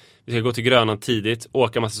förskolan. Vi ska gå till Grönan tidigt,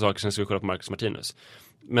 åka massa saker, sen ska vi kolla på Marcus och Martinus.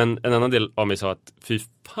 Men en annan del av mig sa att fy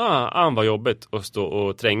fan vad jobbigt att stå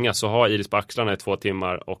och tränga. Så ha Iris på axlarna i 2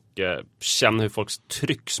 timmar och känna hur folk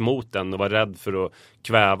trycks mot den och vara rädd för att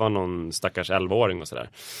kväva någon stackars 11-åring och sådär.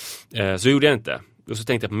 Så gjorde jag inte. Och så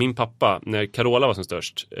tänkte jag på min pappa, när Carola var som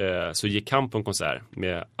störst, så gick han på en konsert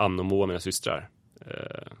med Anna och Moa, mina systrar.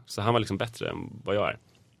 Så han var liksom bättre än vad jag är.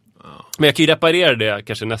 Men jag kan ju reparera det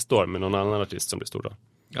kanske nästa år med någon annan artist som blir stor då.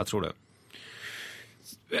 Jag tror det.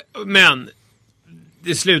 Men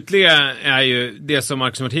det slutliga är ju, det som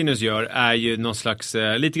Marcus Martinus gör är ju någon slags,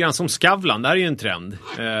 lite grann som Skavlan, det här är ju en trend.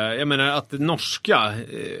 Jag menar att norska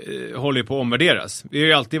håller på att omvärderas. Vi har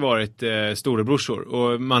ju alltid varit storebrorsor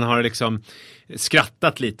och man har liksom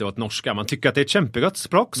skrattat lite åt norska. Man tycker att det är ett kämpegott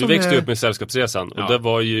språk. Vi växte upp med Sällskapsresan och det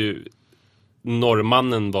var ju,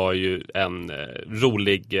 norrmannen var ju en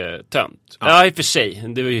rolig tönt. Ja, i och för sig.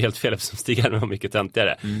 Det var ju helt fel eftersom Stig var mycket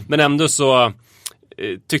töntigare. Men ändå så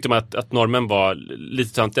tyckte man att norrmän var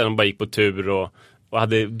lite töntiga. De bara gick på tur och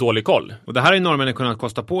hade dålig koll. Och det här är norrmännen kunnat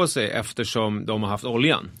kosta på sig eftersom de har haft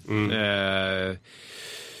oljan.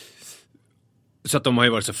 Så att de har ju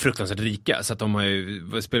varit så fruktansvärt rika. Så att de har ju,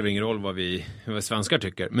 det spelar ingen roll vad svenskar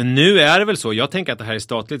tycker. Men nu är det väl så, jag tänker att det här är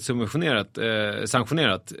statligt subventionerat,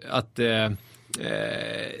 sanktionerat. Att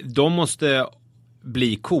de måste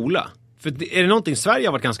bli coola. För är det någonting Sverige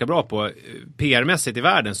har varit ganska bra på PR-mässigt i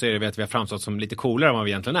världen, så är det att vi har framstått som lite coolare än vad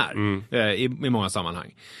vi egentligen är i många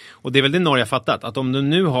sammanhang. Och det är väl det Norge har fattat, att om du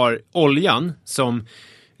nu har oljan som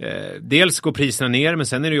dels går priserna ner, men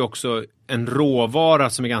sen är det ju också en råvara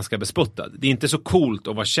som är ganska bespottad. Det är inte så coolt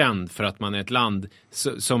att vara känd för att man är ett land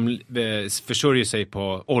som försörjer sig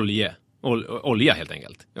på olja helt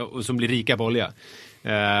enkelt. Och som blir rika på olja.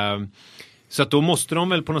 Så att då måste de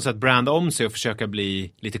väl på något sätt branda om sig och försöka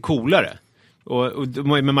bli lite coolare. Och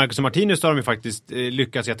med Marcus och Martinus har de ju faktiskt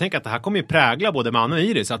lyckats. Jag tänker att det här kommer ju prägla både man och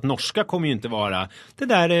Iris. Att norska kommer ju inte vara det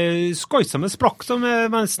där skojsamma språk som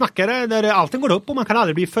man snackar där allting går upp och man kan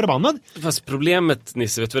aldrig bli förbannad. Fast problemet,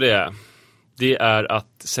 Nisse, vet du vad det är? Det är att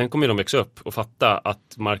sen kommer de växa upp och fatta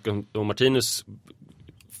att Marcus och Martinus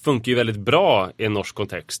funkar ju väldigt bra i en norsk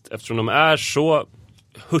kontext. Eftersom de är så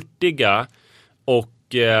hurtiga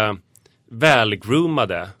och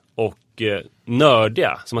välgroomade och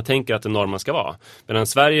nördiga som man tänker att en norrman ska vara. Medan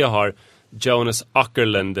Sverige har Jonas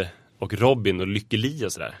Åkerlund och Robin och Lykke Li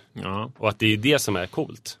och sådär. Ja. Och att det är det som är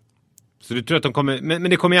coolt. Så du tror att de kommer, men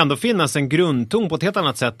det kommer ju ändå finnas en grundton på ett helt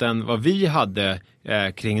annat sätt än vad vi hade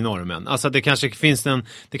kring normen. Alltså det kanske finns någon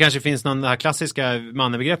det här klassiska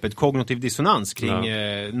mannebegreppet kognitiv dissonans kring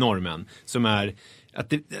normen som är att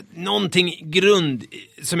det någonting grund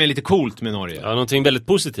som är lite coolt med Norge. Ja, någonting väldigt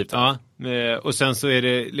positivt. Ja, och sen så är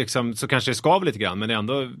det liksom så kanske det skaver lite grann men det är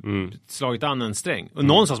ändå slagit an en sträng. Och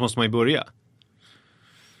någonstans måste man ju börja.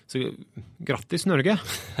 Så grattis Norge.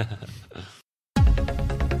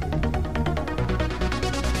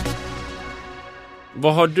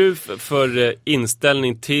 Vad har du för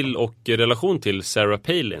inställning till och relation till Sarah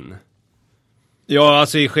Palin? Ja,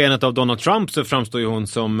 alltså i skenet av Donald Trump så framstår ju hon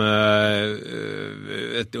som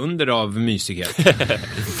ett under av mysighet.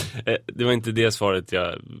 Det var inte det svaret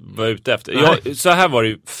jag var ute efter. Så här var det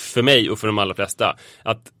ju för mig och för de allra flesta.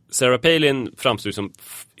 Att Sarah Palin framstår som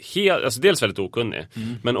alltså dels väldigt okunnig,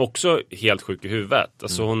 men också helt sjuk i huvudet.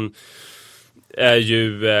 Alltså hon är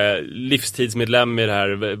ju livstidsmedlem i det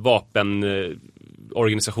här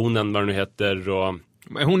vapenorganisationen, vad det nu heter, och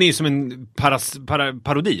hon är som en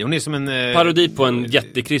parodi. Hon är som en parodi på en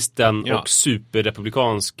jättekristen och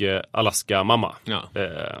superrepublikansk Alaska-mamma. Ja.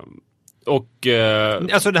 Och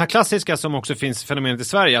alltså det här klassiska som också finns fenomenet i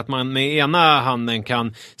Sverige, att man med ena handen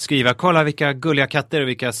kan skriva kolla vilka gulliga katter och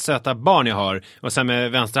vilka söta barn jag har, och sen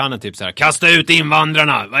med vänsterhanden typ så här: kasta ut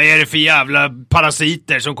invandrarna, vad är det för jävla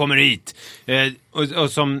parasiter som kommer hit?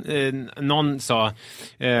 Och som någon sa,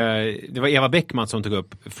 det var Eva Bäckman som tog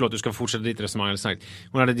upp, förlåt du ska fortsätta lite resonemang snart.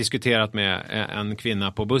 Hon hade diskuterat med en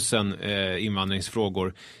kvinna på bussen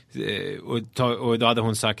invandringsfrågor, och då hade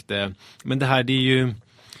hon sagt men det här det är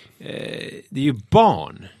ju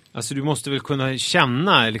barn. Alltså du måste väl kunna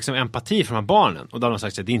känna liksom empati för de här barnen. Och då har de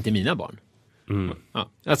sagt att det är inte mina barn. Ja.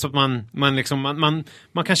 Alltså man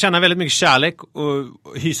kan känna väldigt mycket kärlek och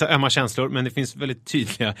hysa ömma känslor, men det finns väldigt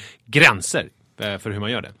tydliga gränser för hur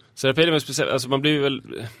man gör det. Så det är speciellt, alltså man blir väl,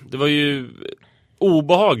 det var ju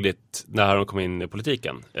obehagligt när de kom in i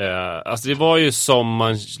politiken. Alltså det var ju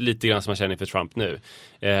lite grann som man känner för Trump nu.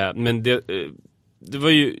 Men det var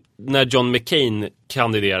ju när John McCain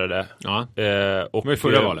kandiderade. Ja. Och det var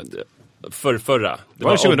förra valet. Förra. Det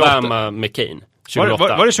var 2008? Obama McCain.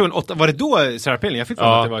 2008. Var det 2008? Var det då Sarah Palin? Jag fick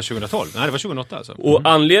för att det var 2012. Nej, det var 2008 alltså. Och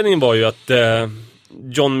anledningen var ju att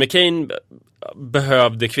John McCain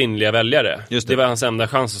behövde kvinnliga väljare. Just det. Det var hans enda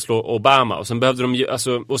chans att slå Obama. Och sen behövde de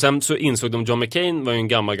och sen så insåg de John McCain var ju en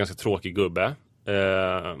gammal ganska tråkig gubbe.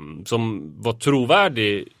 Som var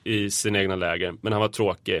trovärdig i sin egna läger, men han var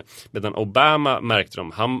tråkig. Medan Obama, märkte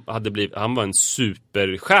de, han var en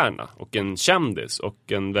superstjärna och en kändis och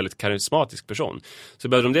en väldigt karismatisk person. Så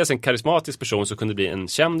behövde de dels en karismatisk person så kunde det bli en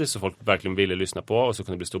kändis som folk verkligen ville lyssna på, och så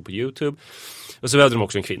kunde det bli stor på YouTube. Och så behövde de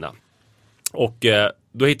också en kvinna. Och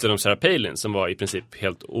då hittade de Sarah Palin som var i princip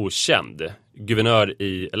helt okänd, guvernör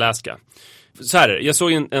i Alaska. Så här, jag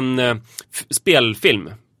såg en spelfilm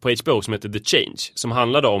på HBO som heter The Change, som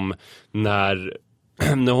handlade om när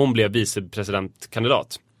hon blev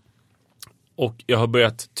vicepresidentkandidat. Och jag har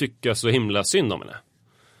börjat tycka så himla synd om henne.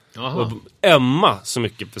 Aha. Och ömma så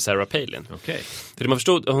mycket för Sarah Palin. Okay. För det man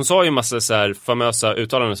förstod, hon sa ju en massa så här famösa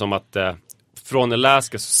uttalanden som att från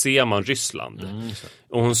Alaska så ser man Ryssland.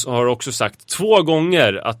 Och hon har också sagt 2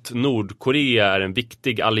 gånger att Nordkorea är en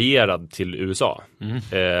viktig allierad till USA.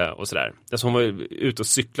 Och sådär. Alltså hon var ute och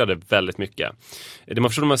cyklade väldigt mycket. Det man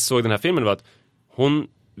förstod när man såg den här filmen var att hon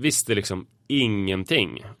visste liksom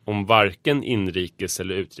ingenting om varken inrikes-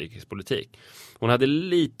 eller utrikespolitik. Hon hade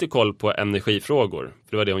lite koll på energifrågor,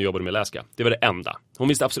 för det var det hon jobbade med i Alaska. Det var det enda. Hon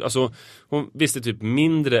visste absolut, alltså hon visste typ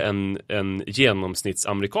mindre än en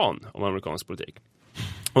genomsnittsamerikan om amerikansk politik.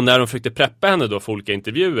 Och när de försökte preppa henne då för olika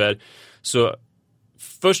intervjuer, så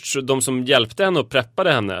först de som hjälpte henne och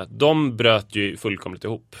preppade henne, de bröt ju fullkomligt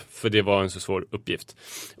ihop, för det var en så svår uppgift.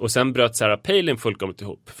 Och sen bröt Sarah Palin fullkomligt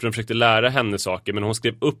ihop, för de försökte lära henne saker, men hon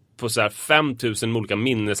skrev upp på så här 5000 olika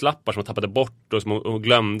minneslappar som hon tappade bort och som hon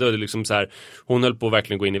glömde, och det liksom så här, hon höll på att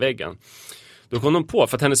verkligen gå in i väggen. Då kom de på,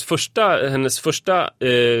 för att hennes första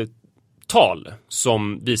tal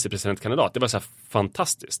som vicepresidentkandidat. Det var så här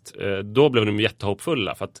fantastiskt. Då blev de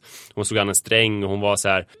jättehoppfulla för att hon såg an en sträng och hon var så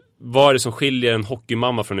här: vad är det som skiljer en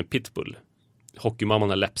hockeymamma från en pitbull? Hockeymamman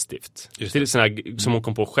har läppstift. Till sån här, som hon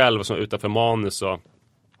kom på själv och som utanför manus och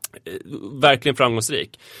verkligen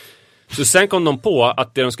framgångsrik. Så sen kom de på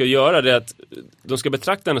att det de ska göra är att de ska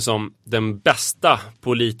betrakta henne som den bästa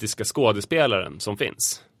politiska skådespelaren som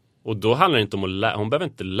finns. Och då handlar det inte om att hon behöver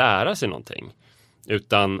inte lära sig någonting.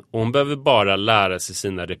 Utan hon behöver bara lära sig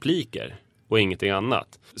sina repliker och ingenting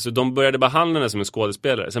annat. Så de började behandla henne som en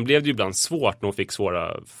skådespelare. Sen blev det ju ibland svårt när hon fick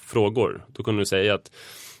svåra frågor. Då kunde du säga att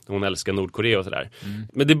hon älskar Nordkorea och sådär.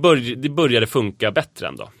 Men det började funka bättre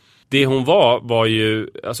ändå. Det hon var ju,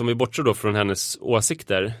 alltså om vi bortser då från hennes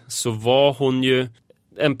åsikter, så var hon ju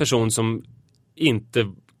en person som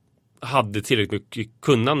inte hade tillräckligt mycket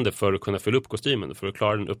kunnande för att kunna fylla upp kostymen, för att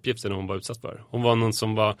klara den uppgiften hon var utsatt för. Hon var någon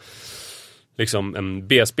som var liksom en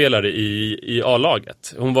B-spelare i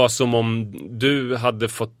A-laget. Hon var som om du hade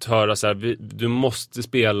fått höra så här: du måste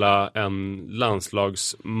spela en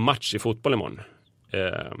landslagsmatch i fotboll imorgon.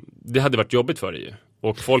 Det hade varit jobbigt för dig ju.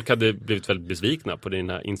 Och folk hade blivit väldigt besvikna på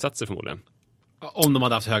dina insatser förmodligen. Om de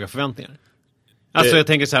hade haft höga förväntningar. Alltså jag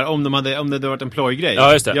tänker så här, om det hade varit en plojgrej.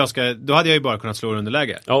 Ja, just det. Då hade jag ju bara kunnat slå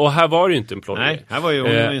underläge. Ja, och här var det ju inte en plojgrej. Nej, här var ju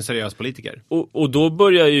hon en seriös politiker. Och då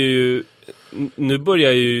börjar nu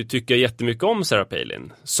börjar jag ju tycka jättemycket om Sarah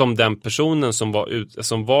Palin. Som den personen som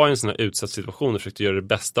var i en sån här utsatt situation och försökte göra det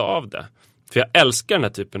bästa av det. För jag älskar den här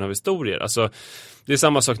typen av historier. Alltså, det är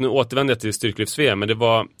samma sak, nu återvänder jag till styrkelyfts-VM, men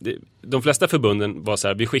de flesta förbunden var så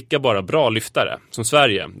här: vi skickar bara bra lyftare. Som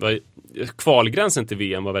Sverige. Kvalgränsen till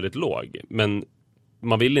VM var väldigt låg, men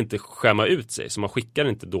man vill inte skämma ut sig, så man skickar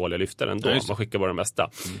inte dåliga lyftare ändå. Man skickar bara de mesta.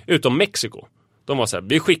 Utom Mexiko. De var så här: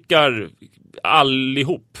 vi skickar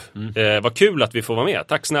allihop. Vad kul att vi får vara med.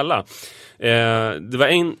 Tack snälla. Det var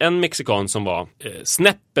en mexikan som var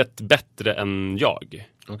snäppet bättre än jag.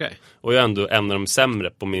 Okay. Och jag är ändå en av de sämre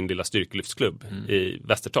på min lilla styrkelyftsklubb i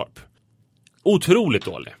Västertorp. Otroligt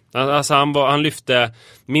dålig. Alltså han lyfte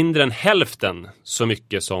mindre än hälften så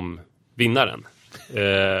mycket som vinnaren.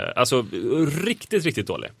 Alltså riktigt, riktigt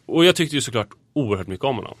dålig. Och jag tyckte ju såklart oerhört mycket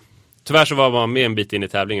om honom. Tyvärr så var man med en bit in i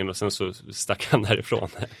tävlingen och sen så stack han därifrån.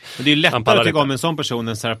 Men det är ju lättare att tycka om en sån person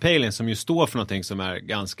än Sarah Palin som ju står för någonting som är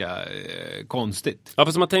ganska konstigt. Ja,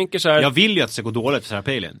 fast man tänker så här: jag vill ju att det ska gå dåligt för Sarah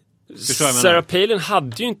Palin. Sarah Palin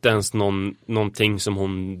hade ju inte ens någonting som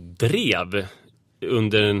hon drev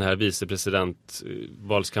under den här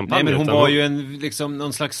vicepresidentvalskampanjen. Nej, men hon var ju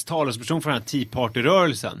någon slags talesperson för den här Tea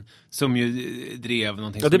Party-rörelsen som ju drev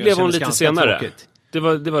någonting. Ja, det blev hon lite senare. Det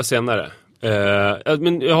var senare.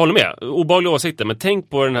 Men jag håller med, obehagliga åsikter. Men tänk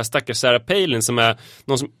på den här stackars Sarah Palin som är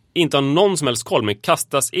någon som inte har någon som helst koll, men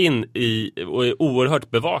kastas in och är oerhört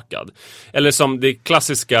bevakad. Eller som det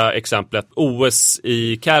klassiska exemplet, OS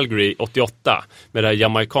i Calgary 88 med det här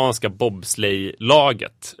jamaikanska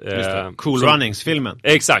bobsleigh-laget. Cool Runnings-filmen.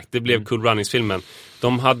 Exakt, det blev Cool Runnings-filmen.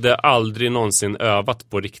 De hade aldrig någonsin övat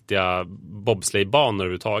på riktiga bobsleigh-banor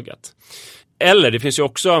överhuvudtaget. Eller det finns ju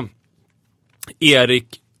också Erik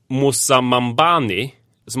Mosamambani,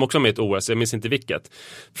 som också var med i ett OS, jag minns inte vilket,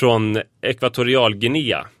 från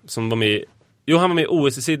Ekvatorialguinea, som var med, han var med i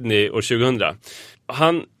OS i Sydney år 2000.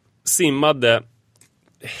 Han simmade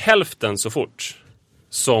hälften så fort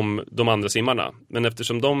som de andra simmarna, men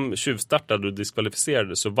eftersom de tjuvstartade och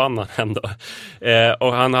diskvalificerade så vann han ändå.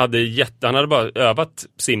 Och han hade bara övat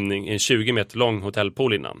simning i en 20 meter lång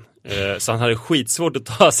hotellpool innan. Så han hade skitsvårt att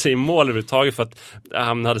ta sig i mål överhuvudtaget för att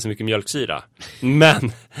han hade så mycket mjölksyra.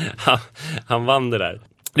 Men han vann det där.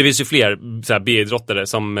 Det finns ju fler så här B-idrottare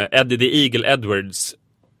som Eddie the Eagle Edwards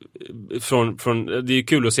från det är ju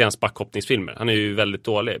kul att se hans backhoppningsfilmer. Han är ju väldigt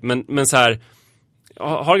dålig. Men så här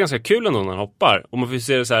har ganska kul ändå när han hoppar. Och man får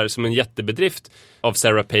se det så här som en jättebedrift av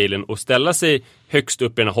Sarah Palin och ställa sig högst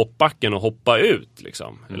upp i den här hoppbacken och hoppa ut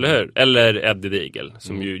liksom. Eller hur? Eller Eddie the Eagle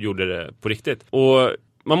som ju gjorde det på riktigt. Och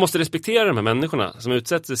man måste respektera de här människorna som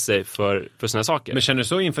utsätter sig för såna här saker. Men känner du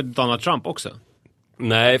så inför Donald Trump också?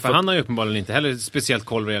 Nej, för han har ju uppenbarligen inte heller speciellt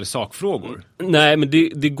koll vad det gäller sakfrågor. Nej, men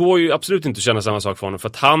det går ju absolut inte att känna samma sak för honom. För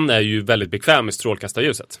att han är ju väldigt bekväm med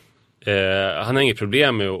strålkastarljuset. Han har inget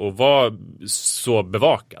problem med att vara så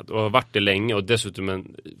bevakad. Och har varit det länge. Och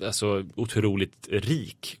dessutom otroligt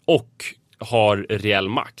rik. Och har reell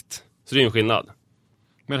makt. Så det är ju en skillnad.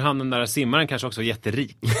 Men han, den där simmaren, kanske också var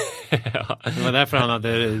jätterik. Ja. Det var därför han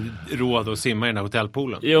hade råd att simma i den här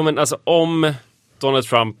hotellpoolen. Jo, men alltså om Donald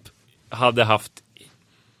Trump hade haft...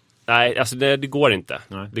 Nej, alltså det går inte.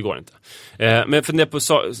 Nej. Det går inte. Men för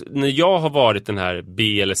när jag har varit den här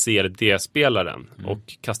B eller C eller D-spelaren och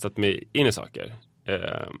kastat mig in i saker.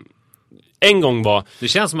 en gång var... Det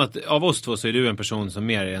känns som att av oss två så är du en person som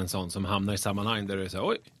mer är en sån som hamnar i sammanhang där du säger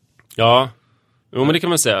oj. Ja, jo, men det kan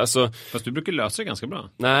man säga. Alltså, fast du brukar lösa det ganska bra.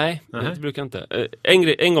 Nej, det brukar jag inte.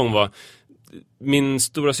 En gång var... Min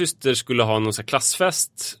stora syster skulle ha någon sån här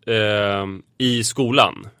klassfest i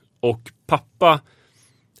skolan. Och pappa...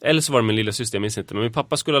 Eller så var det min lilla syster, jag minns inte. Men min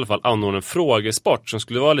pappa skulle i alla fall anordna en frågesport som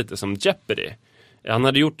skulle vara lite som Jeopardy. Han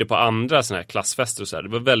hade gjort det på andra såna här klassfester och så här. Det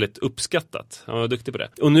var väldigt uppskattat. Han var duktig på det.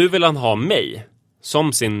 Och nu vill han ha mig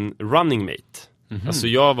som sin running mate. Mm-hmm. Alltså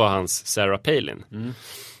jag var hans Sarah Palin. Mm.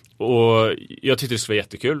 Och jag tyckte det skulle vara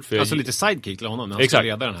jättekul. För alltså lite sidekick till honom när han skulle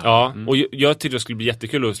leda den här. Ja, och jag tyckte det skulle bli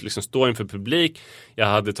jättekul att liksom stå inför publik. Jag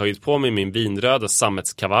hade tagit på mig min vinröda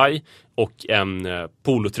sammetskavaj och en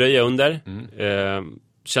polotröja under.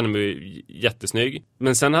 Kände mig jättesnygg.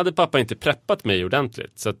 Men sen hade pappa inte preppat mig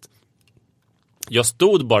ordentligt. Så att jag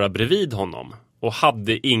stod bara bredvid honom och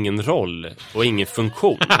hade ingen roll och ingen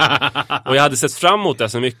funktion. Och jag hade sett fram emot det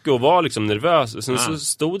så mycket och var liksom nervös. Och sen så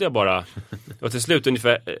stod jag bara. Och till slut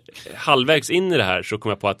ungefär halvvägs in i det här så kom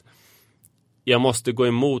jag på att jag måste gå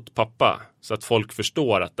emot pappa. Så att folk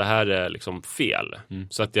förstår att det här är liksom fel.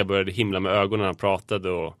 Så att jag började himla med ögonen när han pratade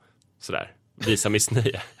och sådär. Visa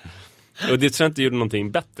missnöje. Och det tror jag inte gjorde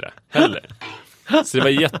någonting bättre heller. Så det var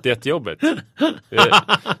jättejobbigt.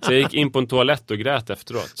 Så jag gick in på en toalett och grät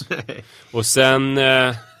efteråt. Och sen,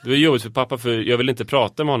 det var jobbigt för pappa för jag ville inte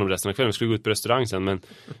prata med honom resten av kvällen. Jag skulle gå ut på restaurang sen, men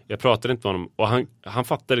jag pratade inte med honom. Och han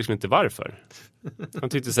fattade liksom inte varför. Han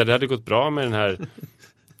tyckte så här, det hade gått bra med den här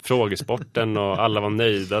frågesporten och alla var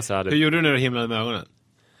nöjda. Så hur gjorde du när du himlade med ögonen?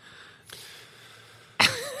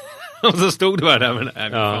 Och så stod du bara där med det.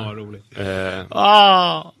 Fan vad roligt.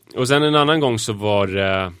 Och sen en annan gång så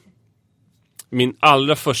var min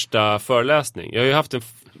allra första föreläsning. Jag har ju haft en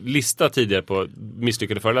lista tidigare på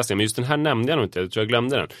misslyckade föreläsningar, men just den här nämnde jag nog inte. Jag tror jag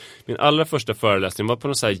glömde den. Min allra första föreläsning var på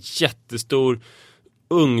någon så här jättestor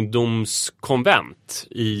ungdomskonvent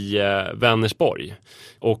i Vänersborg.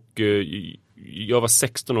 Och jag var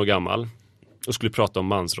 16 år gammal och skulle prata om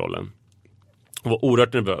mansrollen. Jag var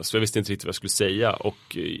oerhört nervös för jag visste inte riktigt vad jag skulle säga.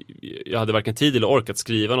 Och jag hade varken tid eller ork att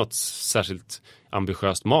skriva något särskilt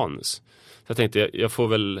ambitiöst manus. Så jag tänkte, jag får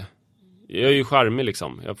väl... Jag är ju charmig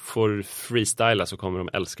liksom. Jag får freestyla så kommer de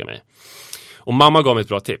älska mig. Och mamma gav mig ett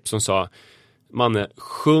bra tips. Hon sa, Manne,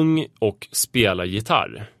 sjung och spela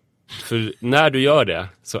gitarr. För när du gör det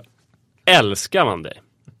så älskar man dig.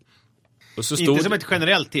 Och så inte som ett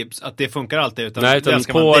generellt tips att det funkar alltid utan, nej, utan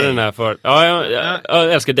på den här för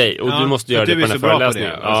jag älskar dig och du måste göra det på den här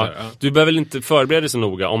föreläsningen. Du behöver inte förbereda dig så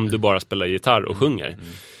noga om du bara spelar gitarr och sjunger.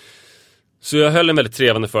 Så jag höll en väldigt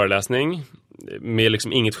trevande föreläsning med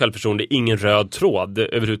liksom inget självförtroende, ingen röd tråd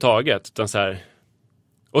överhuvudtaget utan så här.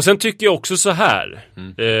 Och sen tycker jag också så här.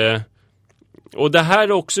 Och det här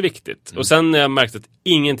är också viktigt. Och sen när jag märkte att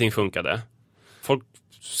ingenting funkade. Folk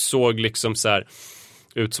såg liksom så här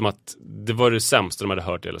ut som att det var det sämsta de hade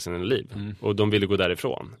hört i hela sina liv. Och de ville gå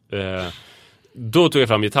därifrån. Då tog jag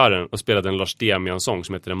fram gitarren och spelade en Lars Demian-sång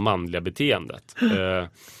som heter Det manliga beteendet.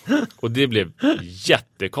 Och det blev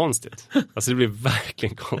jättekonstigt. Alltså det blev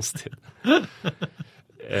verkligen konstigt.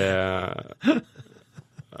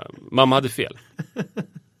 Mamma hade fel.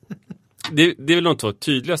 Det är väl de två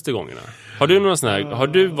tydligaste gångerna. Har du någon sån här, har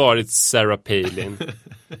du varit Sarah Palin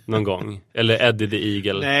någon gång? Eller Eddie the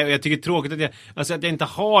Eagle? Nej, jag tycker det är tråkigt att jag inte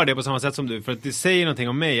har det på samma sätt som du. För att det säger någonting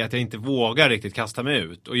om mig att jag inte vågar riktigt kasta mig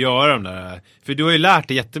ut och göra de där. För du har ju lärt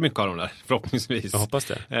dig jättemycket av de där, förhoppningsvis. Jag hoppas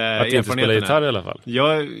det. Att du inte spelar gitarr i alla fall.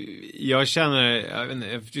 Jag känner,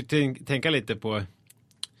 jag får tänka lite på,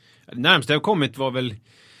 närmast jag har kommit var väl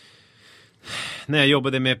när jag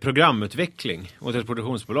jobbade med programutveckling åt ett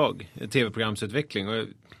produktionsbolag, tv-programsutveckling.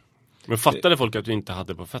 Men fattade folk att du inte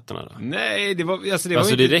hade på fötterna då? Nej, det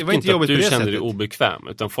var inte jobbigt att du kände dig obekväm,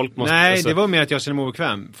 utan folk måste... Nej, det var mer att jag kände mig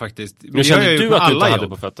obekväm faktiskt. Men kände du att du inte hade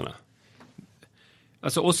på fötterna?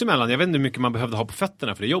 Alltså oss emellan, jag vet inte hur mycket man behövde ha på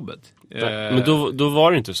fötterna för det jobbet. Men då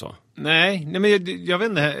var det inte så. Nej men jag vet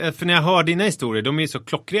inte, för när jag hör dina historier, de är så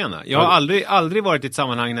klockrena. Jag har aldrig varit i ett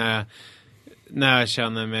sammanhang när jag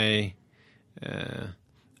känner mig...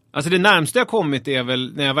 Alltså det närmaste jag kommit är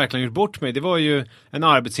väl när jag verkligen gjort bort mig. Det var ju en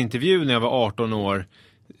arbetsintervju när jag var 18 år.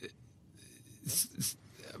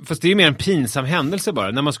 Fast det är ju mer en pinsam händelse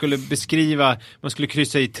bara. När man skulle beskriva, man skulle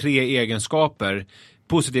kryssa i 3 egenskaper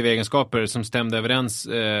positiva egenskaper som stämde överens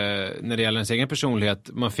när det gäller ens egen personlighet.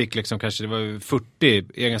 Man fick liksom kanske, det var 40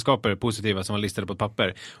 egenskaper positiva som var listade på ett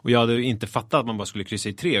papper. Och jag hade inte fattat att man bara skulle kryssa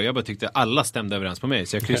i 3. Och jag bara tyckte alla stämde överens på mig.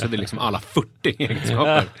 Så jag kryssade liksom alla 40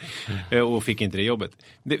 egenskaper. Och fick inte det jobbet.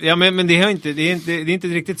 Men det är inte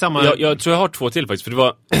riktigt samma... Jag tror jag har 2 till faktiskt. För det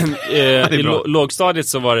var i lågstadiet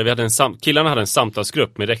så var det, vi hade killarna hade en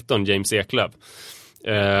samtalsgrupp med rektorn James Eklöf.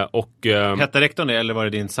 Hette rektorn det, eller var det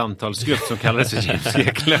din samtalsgrupp som kallades för James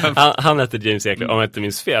Eklöf? Han hette James Eklöf, om jag inte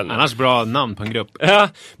minns fel. Annars bra namn på en grupp. Ja,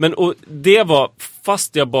 men och det var,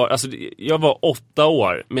 fast jag var 8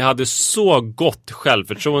 år, men jag hade så gott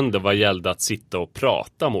självförtroende vad gällde att sitta och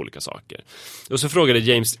prata om olika saker. Och så frågade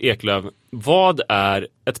James Eklöf, vad är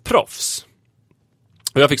ett proffs?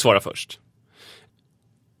 Och jag fick svara först.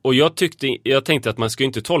 Och jag tänkte att man ska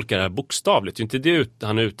inte tolka det här bokstavligt. Det är inte det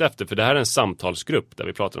han är ute efter, för det här är en samtalsgrupp där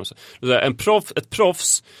vi pratar om så. Ett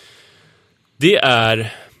proffs, det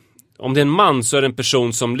är, om det är en man så är det en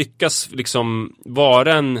person som lyckas liksom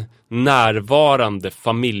vara en närvarande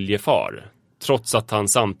familjefar, trots att han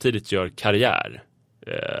samtidigt gör karriär.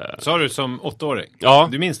 Sa du som 8-åring? Ja.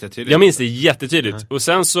 Du minns det tydligt? Jag minns det jättetydligt. Ja. Och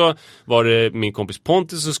sen så var det min kompis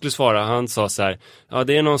Pontus som skulle svara. Han sa så här, ja,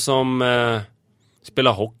 det är någon som...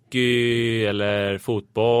 spela hockey eller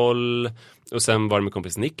fotboll. Och sen var det min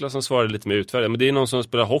kompis Niklas som svarade lite mer utförligt. Men det är någon som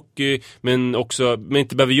spelar hockey men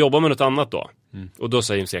inte behöver jobba med något annat då. Och då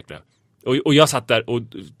sa James Eklöf. Och jag satt där och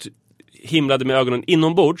himlade med ögonen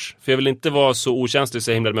inombords. För jag ville inte vara så okänslig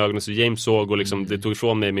så jag himlade med ögonen så James såg och liksom, det tog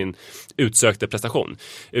ifrån mig min utsökta prestation.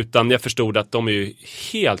 Utan jag förstod att de är ju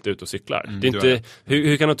helt ute och cyklar. Det är inte,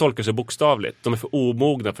 hur kan de tolka sig bokstavligt? De är för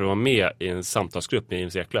omogna för att vara med i en samtalsgrupp med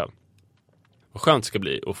James Eklöf. Vad skönt ska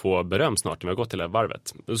bli att få beröm snart när vi har gått till det här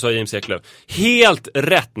varvet. Då sa James Eklöf, helt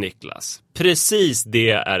rätt Niklas. Precis det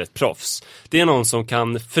är ett proffs. Det är någon som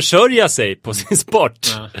kan försörja sig på sin sport.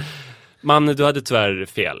 Ja. Man, du hade tyvärr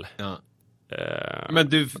fel. Ja. Men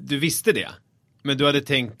du visste det? Men du hade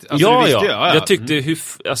tänkt... Alltså, ja, du visste ja. Jag tyckte,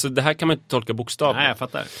 alltså det här kan man inte tolka bokstavligt. Nej, jag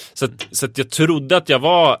fattar. Så att jag trodde att jag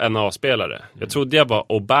var en A-spelare. Jag trodde jag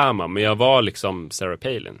var Obama, men jag var liksom Sarah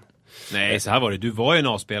Palin. Nej, så här var det. Du var ju en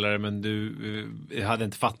A-spelare, men du hade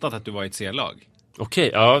inte fattat att du var i ett C-lag. Okej,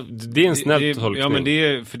 ja, det är en snäll tolkning. Ja, men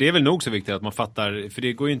det är väl nog så viktigt att man fattar, för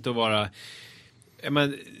det går ju inte att vara...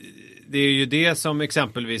 Men det är ju det som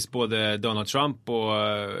exempelvis både Donald Trump och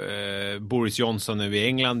Boris Johnson nu i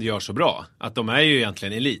England gör så bra. Att de är ju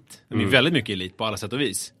egentligen elit. De är väldigt mycket elit på alla sätt och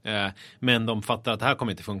vis. Men de fattar att det här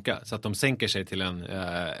kommer inte funka. Så att de sänker sig till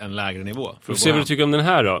en lägre nivå. Får se vad du tycker om den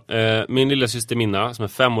här då. Min lilla syster Minna, som är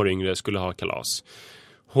 5 år yngre, skulle ha kalas.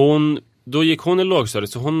 Då gick hon i lågstadiet,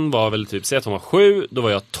 så hon var väl typ, säg att hon var 7, då var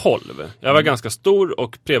jag 12. Jag var ganska stor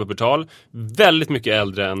och prepubertal, väldigt mycket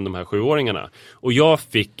äldre än de här 7-åringarna. Och jag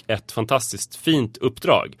fick ett fantastiskt fint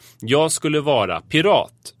uppdrag. Jag skulle vara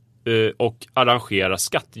pirat och arrangera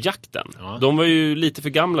skattjakten. Ja. De var ju lite för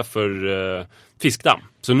gamla för fiskdamm.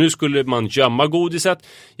 Så nu skulle man gömma godiset.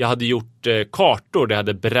 Jag hade gjort kartor där jag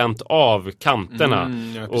hade bränt av kanterna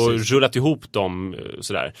och rullat ihop dem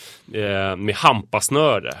sådär med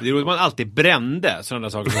hampasnöre. Det är roligt att man alltid brände sådana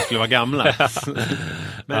saker som skulle vara gamla.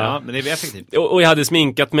 men det är effektivt. Och jag hade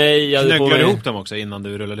sminkat mig. Knögglade ihop dem också innan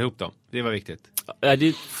du rullade ihop dem. Det var viktigt.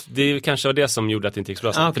 Det kanske var det som gjorde att det inte gick så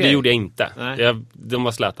bra. Okay. För det gjorde jag inte. De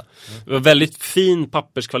var släta. Det var väldigt fin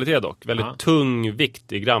papperskvalitet dock. Väldigt tung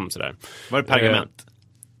vikt i gram sådär. Var det pergament?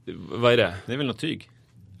 Vad är det? Det är väl något tyg.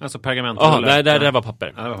 Alltså pergament. Nej, det var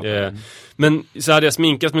papper. Ja, det var papper. Men så hade jag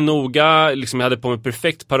sminkat mig noga. Liksom jag hade på mig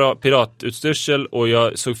perfekt piratutstyrsel. Och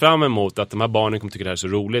jag såg fram emot att de här barnen kommer tycka det här är så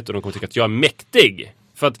roligt. Och de kommer tycka att jag är mäktig.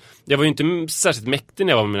 För att jag var ju inte särskilt mäktig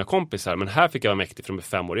när jag var med mina kompisar. Men här fick jag vara mäktig för de är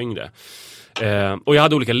 5 år yngre. Och jag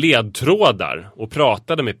hade olika ledtrådar. Och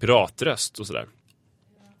pratade med piratröst och sådär.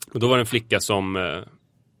 Och då var det en flicka som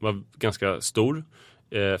var ganska stor.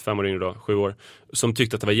 5 år yngre då, 7 år, som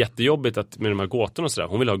tyckte att det var jättejobbigt att med de här gåtorna och sådär.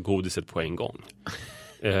 Hon ville ha godiset på en gång.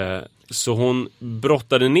 Så hon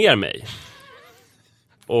brottade ner mig.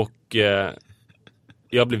 Och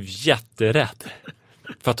jag blev jätterädd.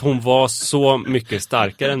 För att hon var så mycket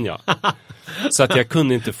starkare än jag. Så att jag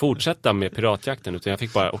kunde inte fortsätta med piratjakten. Utan jag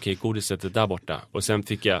fick bara, godiset är där borta. Och sen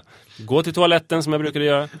fick jag gå till toaletten som jag brukade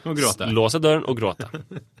göra. Och gråta. Låsa dörren och gråta.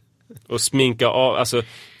 Och sminka av, alltså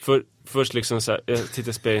först liksom så här, jag tittade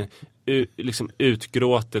i spegeln, liksom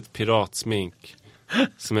utgråtet piratsmink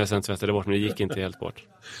som jag sen tvättade bort, men det gick inte helt bort.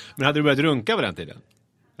 Men hade du börjat runka på den tiden?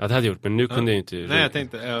 Ja, det hade jag gjort, men nu kunde jag inte runka. Nej, jag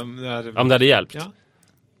tänkte om det hade hjälpt? Ja.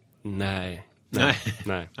 Nej, det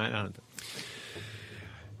hade inte.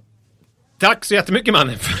 Tack så jättemycket,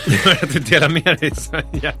 mannen, för att du delar med dig så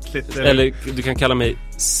hjärtligt. Eller du kan kalla mig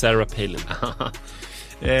Sarah Palin.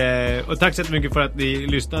 Och tack så mycket för att ni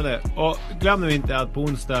lyssnade. Och glöm nu inte att på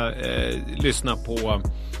onsdag lyssna på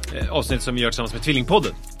avsnitt som vi gör tillsammans med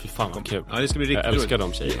Tvillingpodden. Fy fan vad kul. Ja, det ska bli riktigt jag älskar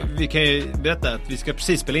roligt. de tjejerna. Vi kan ju berätta att vi ska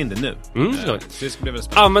precis spela in det nu. Så det ska bli väldigt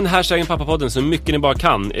spännande. Använd hashtaggen pappapodden så mycket ni bara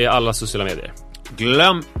kan i alla sociala medier.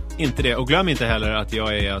 Glöm inte det. Och glöm inte heller att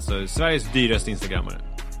jag är alltså Sveriges dyraste instagrammare.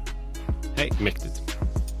 Hej. Mäktigt.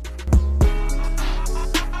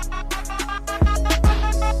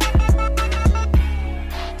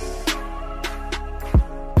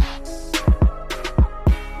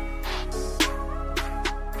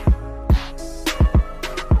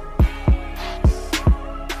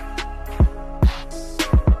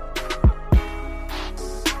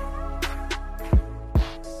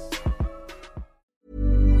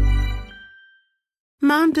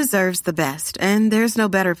 Mom deserves the best, and there's no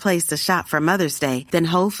better place to shop for Mother's Day than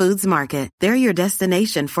Whole Foods Market. They're your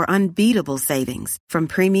destination for unbeatable savings, from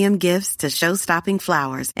premium gifts to show-stopping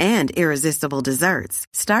flowers and irresistible desserts.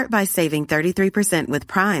 Start by saving 33% with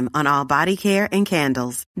Prime on all body care and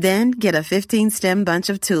candles. Then get a 15-stem bunch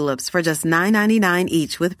of tulips for just $9.99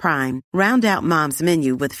 each with Prime. Round out Mom's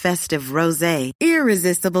menu with festive rosé,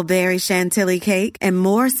 irresistible berry chantilly cake, and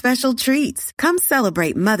more special treats. Come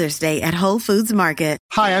celebrate Mother's Day at Whole Foods Market.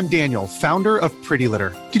 Hi, I'm Daniel, founder of Pretty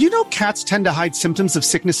Litter. Did you know cats tend to hide symptoms of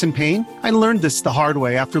sickness and pain? I learned this the hard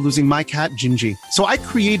way after losing my cat, Gingy. So I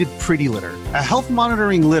created Pretty Litter, a health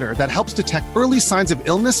monitoring litter that helps detect early signs of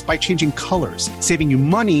illness by changing colors, saving you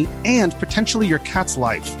money and potentially your cat's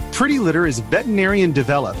life. Pretty Litter is veterinarian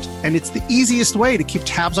developed, and it's the easiest way to keep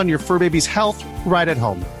tabs on your fur baby's health right at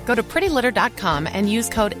home. Go to prettylitter.com and use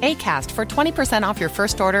code ACAST for 20% off your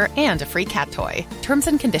first order and a free cat toy. Terms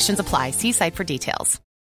and conditions apply. See site for details.